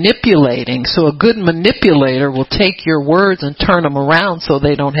excuses and manipulating. So a good manipulator will take your words and turn them around so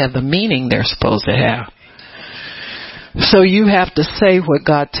they don't have the meaning they're supposed to have. So you have to say what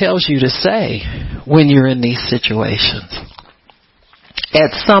God tells you to say when you're in these situations.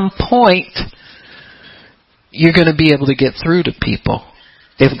 At some point, you're going to be able to get through to people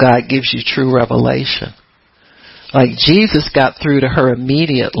if God gives you true revelation. Like Jesus got through to her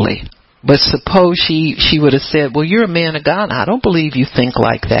immediately. But suppose she would have said, well, you're a man of God. I don't believe you think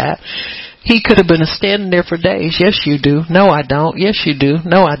like that. He could have been standing there for days. Yes, you do. No, I don't. Yes, you do.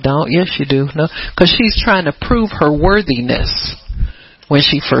 No, I don't. Yes, you do. No, because she's trying to prove her worthiness when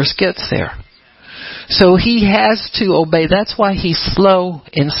she first gets there. So he has to obey. That's why he's slow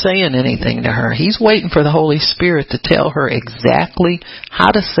in saying anything to her. He's waiting for the Holy Spirit to tell her exactly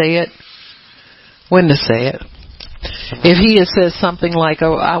how to say it, when to say it. If he has said something like,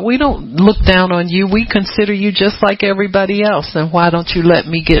 we don't look down on you, we consider you just like everybody else, then why don't you let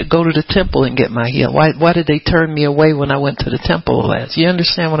me go to the temple and get my healing? Why did they turn me away when I went to the temple last? You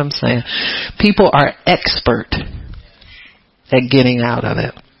understand what I'm saying? People are expert at getting out of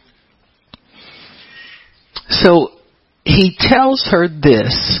it. So he tells her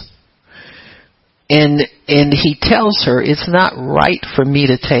this, and he tells her it's not right for me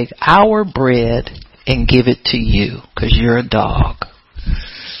to take our bread and give it to you because you're a dog.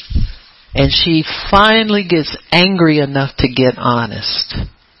 And she finally gets angry enough to get honest.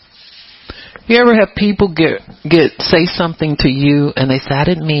 You ever have people say something to you and they say, I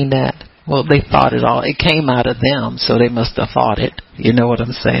didn't mean that? Well, they thought it all. It came out of them, so they must have thought it. You know what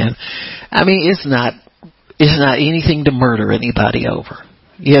I'm saying? I mean, it's not anything to murder anybody over.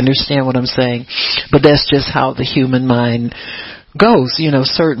 You understand what I'm saying? But that's just how the human mind goes. You know,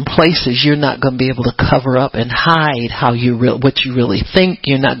 certain places you're not going to be able to cover up and hide what you really think.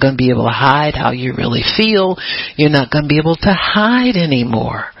 You're not going to be able to hide how you really feel. You're not going to be able to hide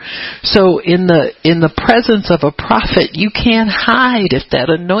anymore. So in the presence of a prophet, you can't hide if that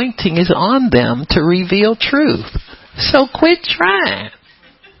anointing is on them to reveal truth. So quit trying.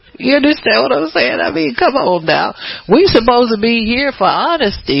 You understand what I'm saying? I mean, come on now. We're supposed to be here for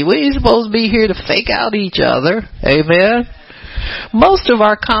honesty. We ain't supposed to be here to fake out each other. Amen. Most of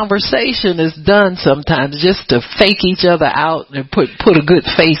our conversation is done sometimes just to fake each other out and put a good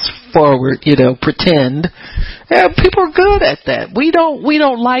face forward, pretend. Yeah, people are good at that. We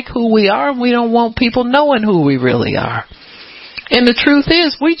don't like who we are, and we don't want people knowing who we really are. And the truth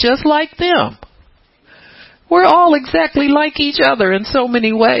is, we just like them. We're all exactly like each other in so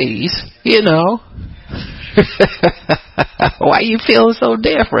many ways, Why you feeling so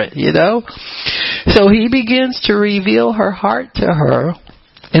different, So he begins to reveal her heart to her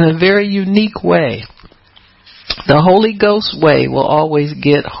in a very unique way. The Holy Ghost way will always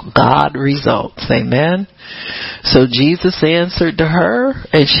get God results. Amen. So Jesus answered to her,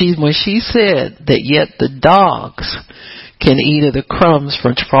 and when she said that yet the dogs can eat of the crumbs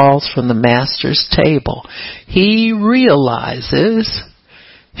which falls from the master's table, he realizes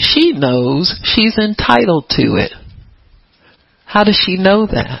she knows she's entitled to it. How does she know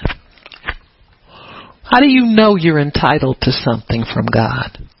that? How do you know you're entitled to something from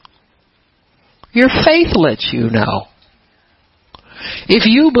God? Your faith lets you know. If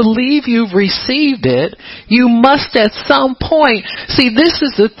you believe you've received it, you must at some point. See, this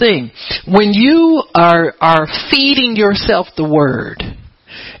is the thing. When you are feeding yourself the Word,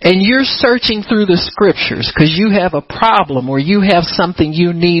 and you're searching through the scriptures because you have a problem or you have something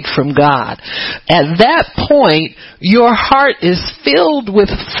you need from God, at that point, your heart is filled with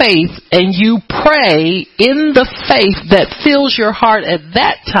faith, and you pray in the faith that fills your heart at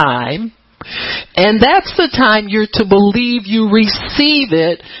that time. And that's the time you're to believe you receive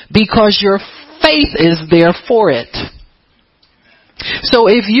it because your faith is there for it. So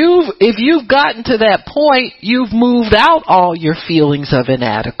if you've gotten to that point, you've moved out all your feelings of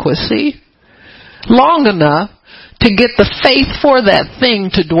inadequacy long enough to get the faith for that thing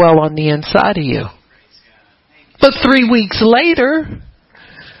to dwell on the inside of you. But 3 weeks later,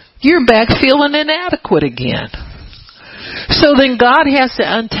 you're back feeling inadequate again. So then God has to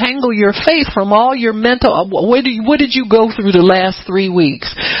untangle your faith from all your mental. What did you go through the last 3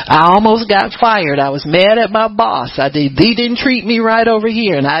 weeks? I almost got fired. I was mad at my boss. He didn't treat me right over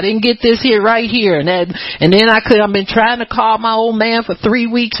here, and I didn't get this here right here, and then I've been trying to call my old man for 3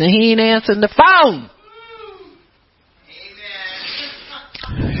 weeks, and he ain't answering the phone.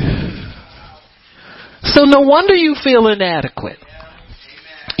 Amen. So no wonder you feel inadequate.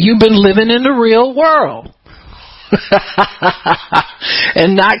 You've been living in the real world.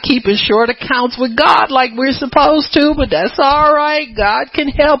 And not keeping short accounts with God like we're supposed to, but that's all right. God can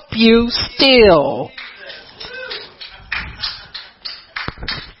help you still.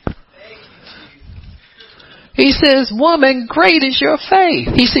 He says, woman, great is your faith.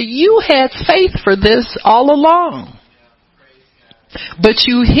 He said, you had faith for this all along, but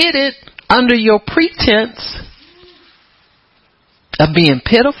you hid it under your pretense of being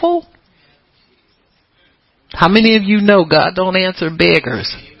pitiful. How many of you know God don't answer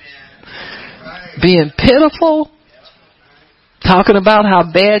beggars? Being pitiful, talking about how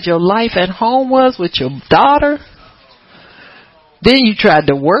bad your life at home was with your daughter. Then you tried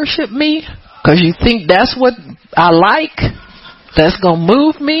to worship me because you think that's what I like. That's going to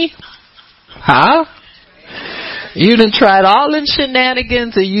move me. Huh? You done tried all them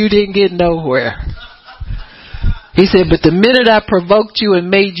shenanigans and you didn't get nowhere. He said, but the minute I provoked you and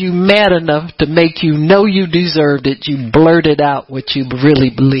made you mad enough to make you know you deserved it, you blurted out what you really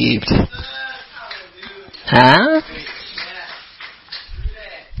believed. Huh?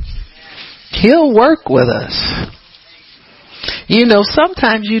 He'll work with us.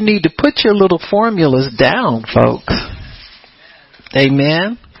 Sometimes you need to put your little formulas down, folks.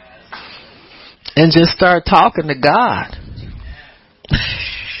 Amen? And just start talking to God.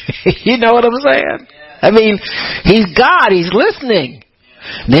 You know what I'm saying? I mean, He's God. He's listening.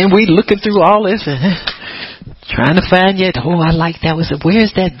 Then we looking through all this and trying to find yet. Oh, I like that.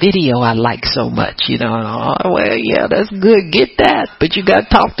 Where's that video I like so much? Oh, well, yeah, that's good. Get that. But you got to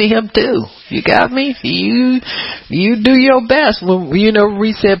talk to Him too. You got me? You do your best. When,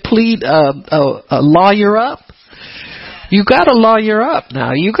 we said plead a lawyer up. You got to lawyer up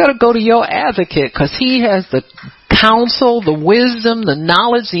now. You got to go to your advocate because he has the counsel, the wisdom, the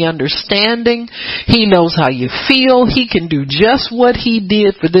knowledge, the understanding. He knows how you feel. He can do just what He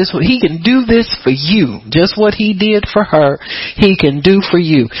did for this one. He can do this for you. Just what He did for her, He can do for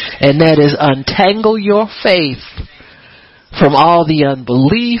you. And that is untangle your faith from all the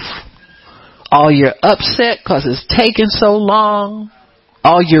unbelief, all your upset because it's taken so long.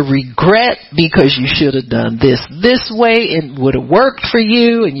 all your regret because you should have done this way and would have worked for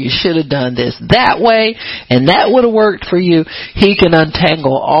you, and you should have done this that way and that would have worked for you. He can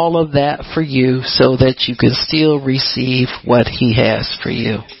untangle all of that for you so that you can still receive what He has for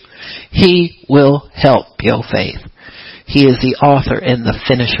you. He will help your faith. He is the author and the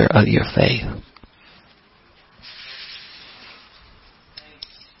finisher of your faith.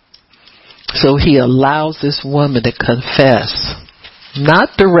 So He allows this woman to confess,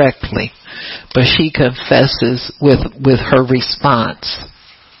 not directly, but she confesses with her response,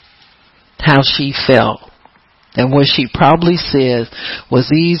 how she felt. And what she probably said was,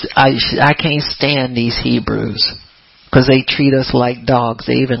 I can't stand these Hebrews because they treat us like dogs.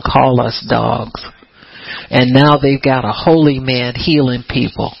 They even call us dogs. And now they've got a holy man healing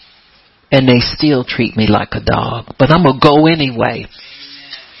people, and they still treat me like a dog. But I'm going to go anyway.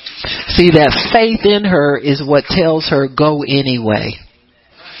 See, that faith in her is what tells her, go anyway.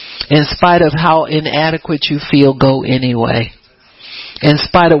 In spite of how inadequate you feel, go anyway. In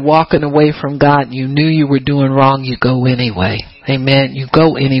spite of walking away from God and you knew you were doing wrong, you go anyway. Amen. You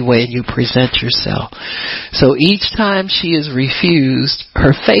go anyway and you present yourself. So each time she is refused,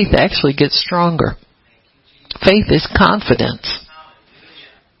 her faith actually gets stronger. Faith is confidence.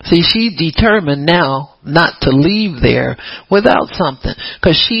 See, she determined now not to leave there without something,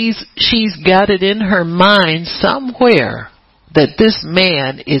 because she's got it in her mind somewhere that this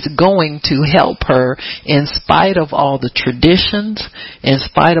man is going to help her in spite of all the traditions, in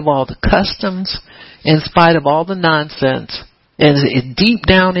spite of all the customs, in spite of all the nonsense. And deep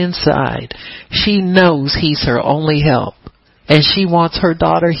down inside, she knows he's her only help, and she wants her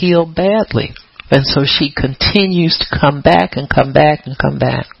daughter healed badly. And so she continues to come back and come back and come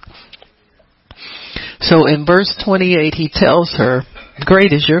back. So in verse 28, he tells her,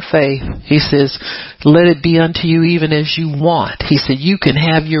 great is your faith. He says, let it be unto you even as you want. He said, you can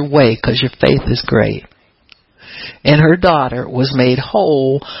have your way because your faith is great. And her daughter was made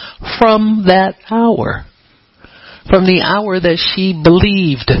whole from that hour. From the hour that she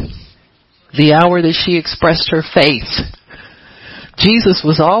believed. The hour that she expressed her faith. Jesus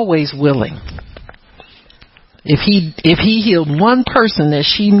was always willing. If he healed one person that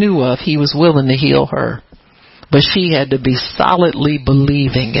she knew of, he was willing to heal her. But she had to be solidly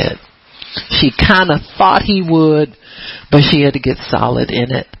believing it. She kind of thought he would, but she had to get solid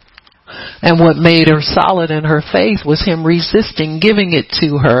in it. And what made her solid in her faith was him resisting giving it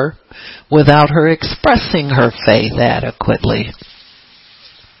to her without her expressing her faith adequately.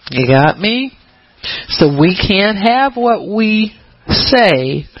 You got me? So we can't have what we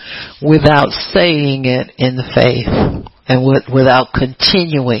say without saying it in the faith and without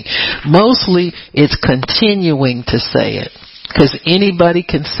continuing. Mostly it's continuing to say it, because anybody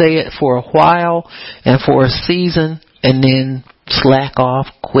can say it for a while and for a season and then slack off,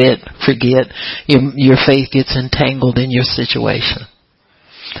 quit, forget. Your faith gets entangled in your situation.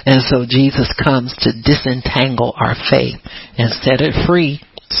 And so Jesus comes to disentangle our faith and set it free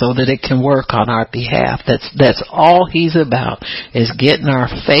so that it can work on our behalf. That's all he's about, is getting our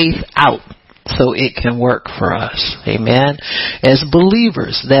faith out so it can work for us. Amen. As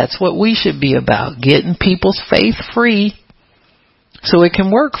believers, that's what we should be about, getting people's faith free so it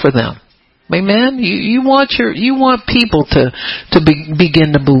can work for them. Amen. You want people to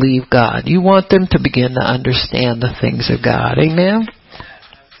begin to believe God. You want them to begin to understand the things of God. Amen.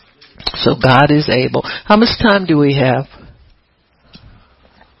 So God is able. How much time do we have?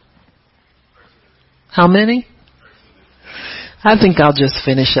 How many? I think I'll just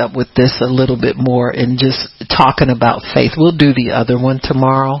finish up with this a little bit more and just talking about faith. We'll do the other one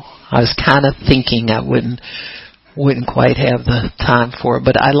tomorrow. I was kind of thinking I wouldn't quite have the time for it,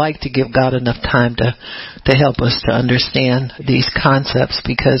 but I like to give God enough time to help us to understand these concepts,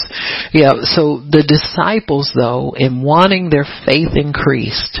 because, so the disciples, though, in wanting their faith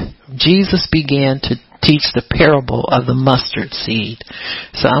increased, Jesus began to teach the parable of the mustard seed.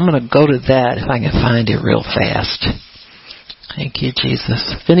 So I'm going to go to that if I can find it real fast. Thank you,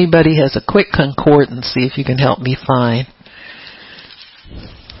 Jesus. If anybody has a quick concordance, see if you can help me find.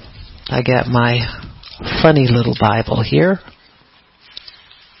 I got my funny little Bible here.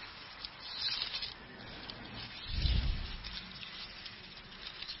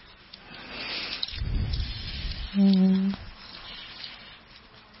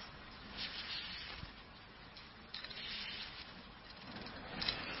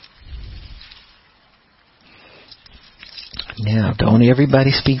 Now, don't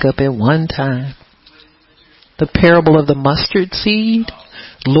everybody speak up at one time. The parable of the mustard seed.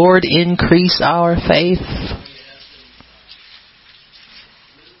 Lord, increase our faith.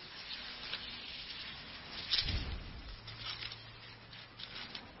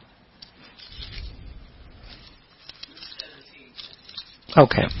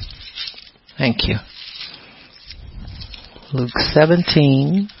 Okay. Thank you. Luke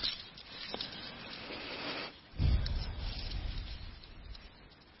 17.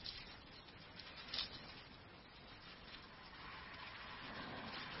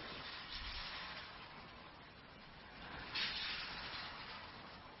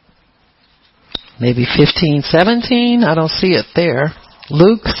 Maybe 15, 17. I don't see it there.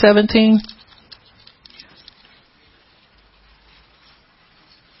 Luke 17.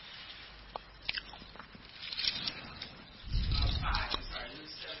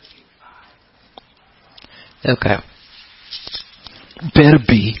 Okay. Better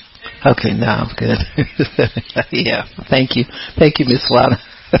be. Okay, now I'm good. Yeah, thank you. Thank you, Miss Wada.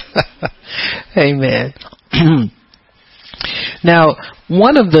 Amen. Now,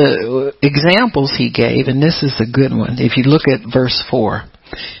 one of the examples he gave, and this is a good one, if you look at verse 4,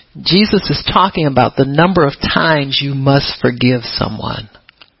 Jesus is talking about the number of times you must forgive someone.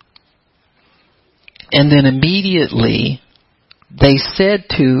 And then immediately they said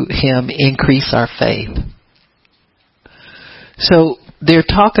to him, increase our faith. So they're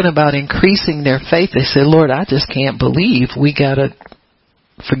talking about increasing their faith. They said, Lord, I just can't believe we got to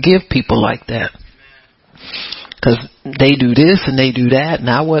forgive people like that. Because they do this and they do that, and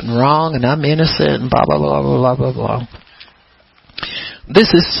I wasn't wrong, and I'm innocent, and blah, blah, blah, blah, blah, blah.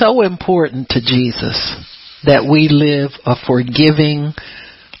 This is so important to Jesus, that we live a forgiving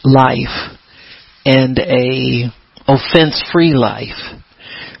life and a offense-free life.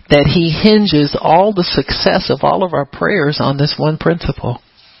 That he hinges all the success of all of our prayers on this one principle.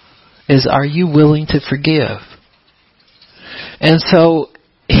 Is, are you willing to forgive? And so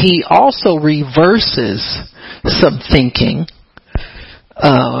he also reverses some thinking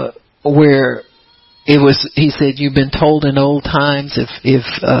where it was, he said, you've been told in old times if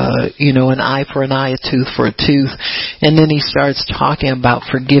an eye for an eye, a tooth for a tooth. And then he starts talking about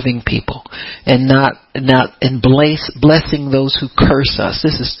forgiving people and not blessing those who curse us.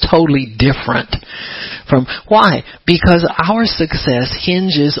 This is totally different from, why? Because our success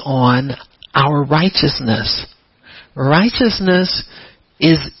hinges on our righteousness. Righteousness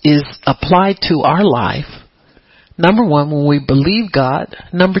is applied to our life. Number one, when we believe God.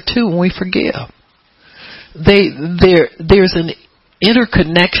 Number two, when we forgive. There's an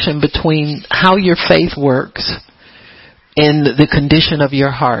interconnection between how your faith works and the condition of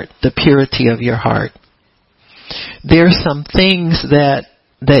your heart, the purity of your heart. There's some things that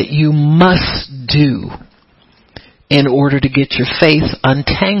you must do in order to get your faith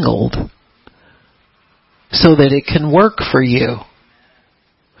untangled so that it can work for you.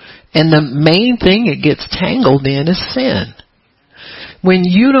 And the main thing it gets tangled in is sin. When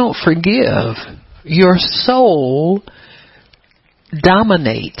you don't forgive, your soul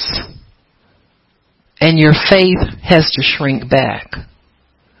dominates and your faith has to shrink back.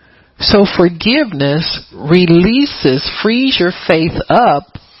 So forgiveness frees your faith up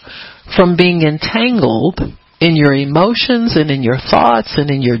from being entangled in your emotions and in your thoughts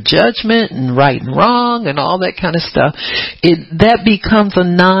and in your judgment and right and wrong and all that kind of stuff. That becomes a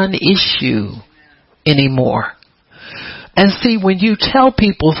non-issue anymore. And see, when you tell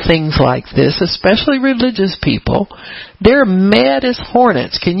people things like this, especially religious people, they're mad as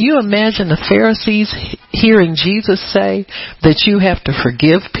hornets. Can you imagine the Pharisees hearing Jesus say that you have to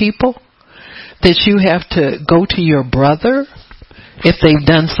forgive people? That you have to go to your brother? If they've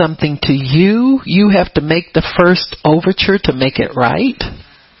done something to you, you have to make the first overture to make it right?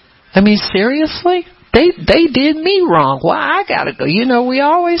 I mean, seriously? They did me wrong. Why I gotta go? We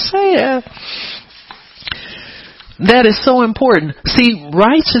always say that. That is so important. See,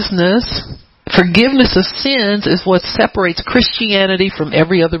 righteousness, forgiveness of sins is what separates Christianity from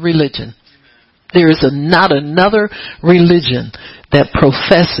every other religion. There is not another religion that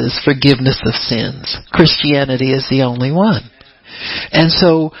professes forgiveness of sins. Christianity is the only one. And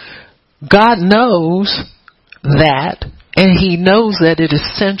so God knows that, and he knows that it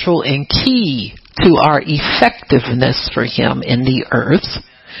is central and key to our effectiveness for him in the earth.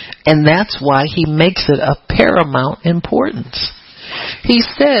 And that's why he makes it of paramount importance. He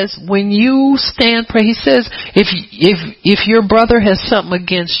says, when you stand pray, he says, if your brother has something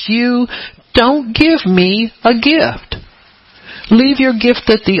against you, don't give me a gift. Leave your gift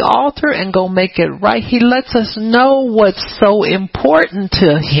at the altar and go make it right. He lets us know what's so important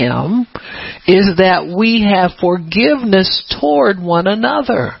to him is that we have forgiveness toward one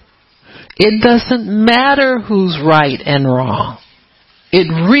another. It doesn't matter who's right and wrong. It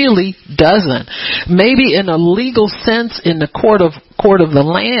really doesn't. Maybe in a legal sense, in the court of the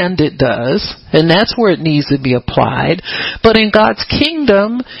land, it does, and that's where it needs to be applied. But in God's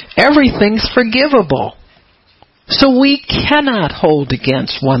kingdom, everything's forgivable. So we cannot hold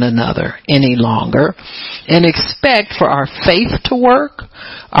against one another any longer and expect for our faith to work,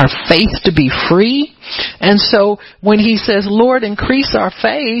 our faith to be free. And so when he says, Lord, increase our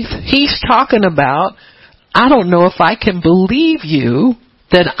faith, he's talking about, I don't know if I can believe you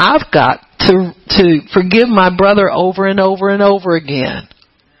that I've got to forgive my brother over and over and over again.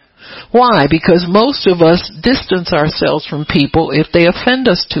 Why? Because most of us distance ourselves from people if they offend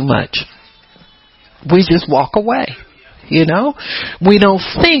us too much. We just walk away. You know, we don't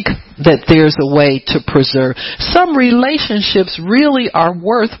think that there's a way to preserve. Some relationships really are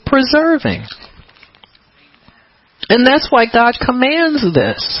worth preserving. And that's why God commands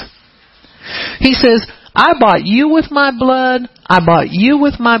this. He says, I bought you with my blood, I bought you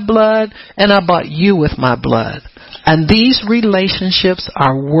with my blood, and I bought you with my blood. And these relationships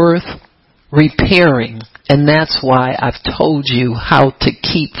are worth repairing. And that's why I've told you how to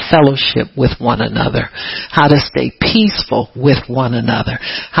keep fellowship with one another, how to stay peaceful with one another,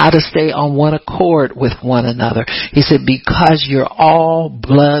 how to stay on one accord with one another. He said, because you're all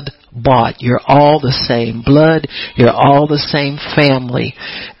blood bought. You're all the same blood. You're all the same family.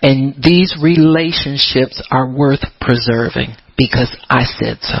 And these relationships are worth preserving because I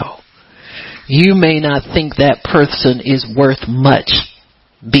said so. You may not think that person is worth much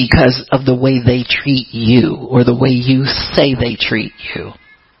because of the way they treat you or the way you say they treat you.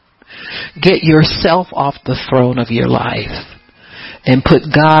 Get yourself off the throne of your life and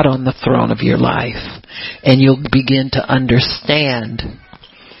put God on the throne of your life, and you'll begin to understand.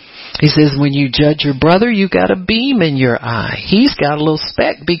 He says, when you judge your brother, you got a beam in your eye. He's got a little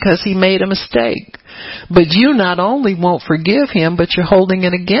speck because he made a mistake. But you not only won't forgive him, but you're holding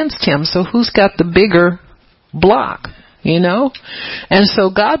it against him. So who's got the bigger block? You know? And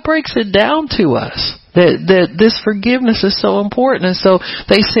so God breaks it down to us that this forgiveness is so important. And so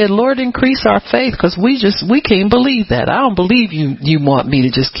they said, Lord, increase our faith, because we can't believe that. I don't believe you want me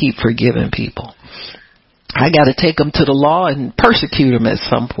to just keep forgiving people. I got to take them to the law and persecute them at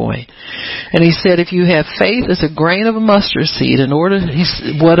some point. And he said, if you have faith as a grain of a mustard seed,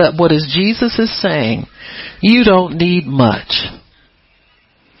 what is Jesus is saying, you don't need much.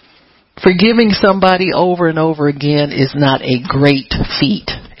 Forgiving somebody over and over again is not a great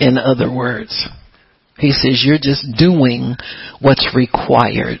feat, in other words. He says you're just doing what's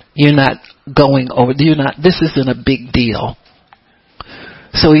required. You're not going over, this isn't a big deal.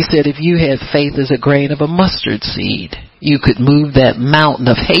 So he said if you had faith as a grain of a mustard seed, you could move that mountain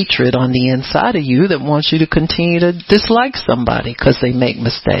of hatred on the inside of you that wants you to continue to dislike somebody because they make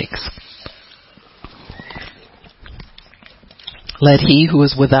mistakes. Let he who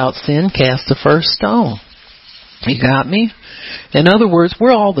is without sin cast the first stone. You got me? In other words,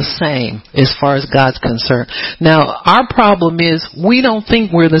 we're all the same as far as God's concerned. Now, our problem is we don't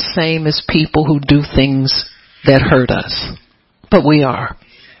think we're the same as people who do things that hurt us. But we are.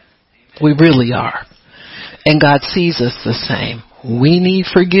 We really are. And God sees us the same. We need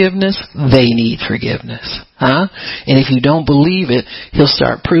forgiveness. They need forgiveness. And if you don't believe it, He'll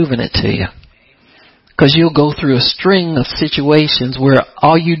start proving it to you. Because you'll go through a string of situations where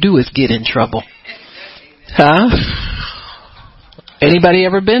all you do is get in trouble. Anybody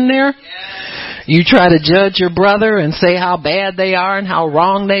ever been there? You try to judge your brother and say how bad they are and how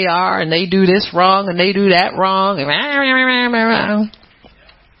wrong they are, and they do this wrong and they do that wrong.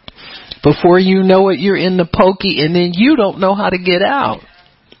 Before you know it, you're in the pokey, and then you don't know how to get out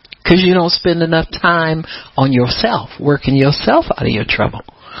because you don't spend enough time on yourself, working yourself out of your trouble.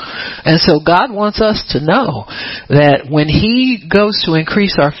 And so God wants us to know that when He goes to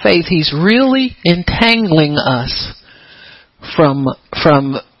increase our faith, He's really entangling us from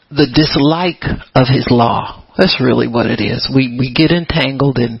the dislike of His law. That's really what it is. We get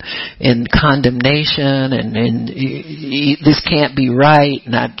entangled in condemnation and this can't be right,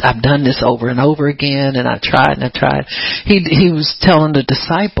 and I've done this over and over again, and I tried. He was telling the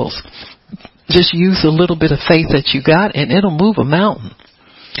disciples, just use a little bit of faith that you got and it'll move a mountain.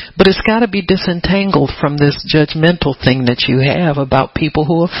 But it's got to be disentangled from this judgmental thing that you have about people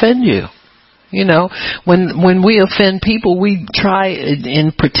who offend you. You know, when we offend people, we try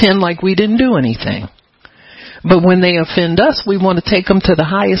and pretend like we didn't do anything. But when they offend us, we want to take them to the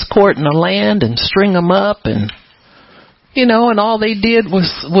highest court in the land and string them up, and and all they did was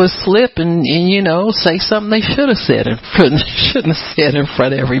slip and say something they should have said shouldn't have said in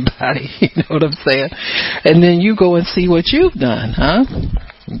front of everybody. You know what I'm saying? And then you go and see what you've done,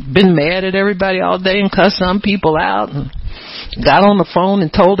 Been mad at everybody all day and cussed some people out and got on the phone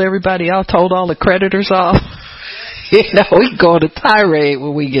and told everybody off, told all the creditors off. We go on a tirade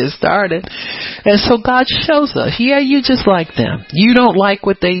when we get started. And so God shows us, you're just like them. You don't like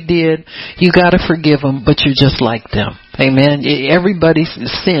what they did. You got to forgive them, but you're just like them. Amen. Everybody's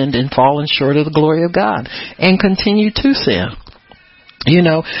sinned and fallen short of the glory of God and continue to sin.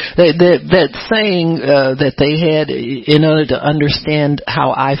 That saying that they had, in order to understand how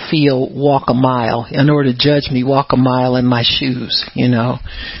I feel, walk a mile. In order to judge me, walk a mile in my shoes,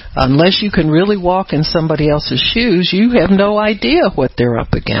 Unless you can really walk in somebody else's shoes, you have no idea what they're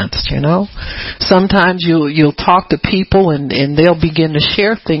up against, Sometimes you'll talk to people and they'll begin to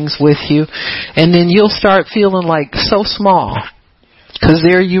share things with you, and then you'll start feeling like so small. Because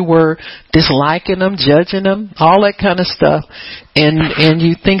there you were, disliking them, judging them, all that kind of stuff. And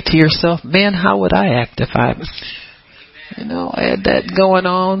you think to yourself, man, how would I act if I had that going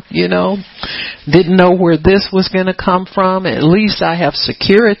on, didn't know where this was going to come from. At least I have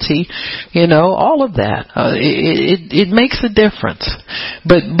security, all of that. It makes a difference.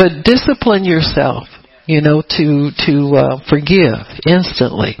 But discipline yourself. To forgive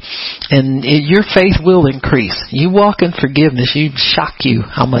instantly. And your faith will increase. You walk in forgiveness, you shock you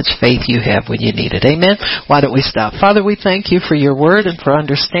how much faith you have when you need it. Amen? Why don't we stop? Father, we thank you for your word and for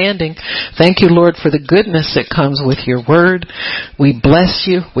understanding. Thank you, Lord, for the goodness that comes with your word. We bless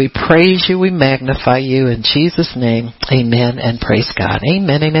you, we praise you, we magnify you. In Jesus' name, amen and praise God.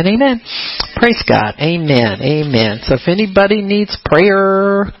 Amen, amen, amen. Praise God. Amen, amen. So if anybody needs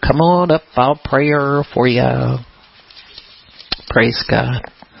prayer, come on up, I'll pray for you. Praise God.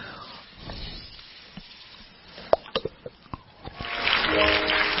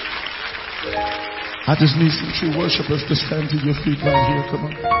 I just need some true worshipers to stand to your feet right here. Come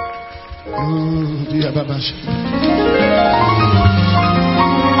on.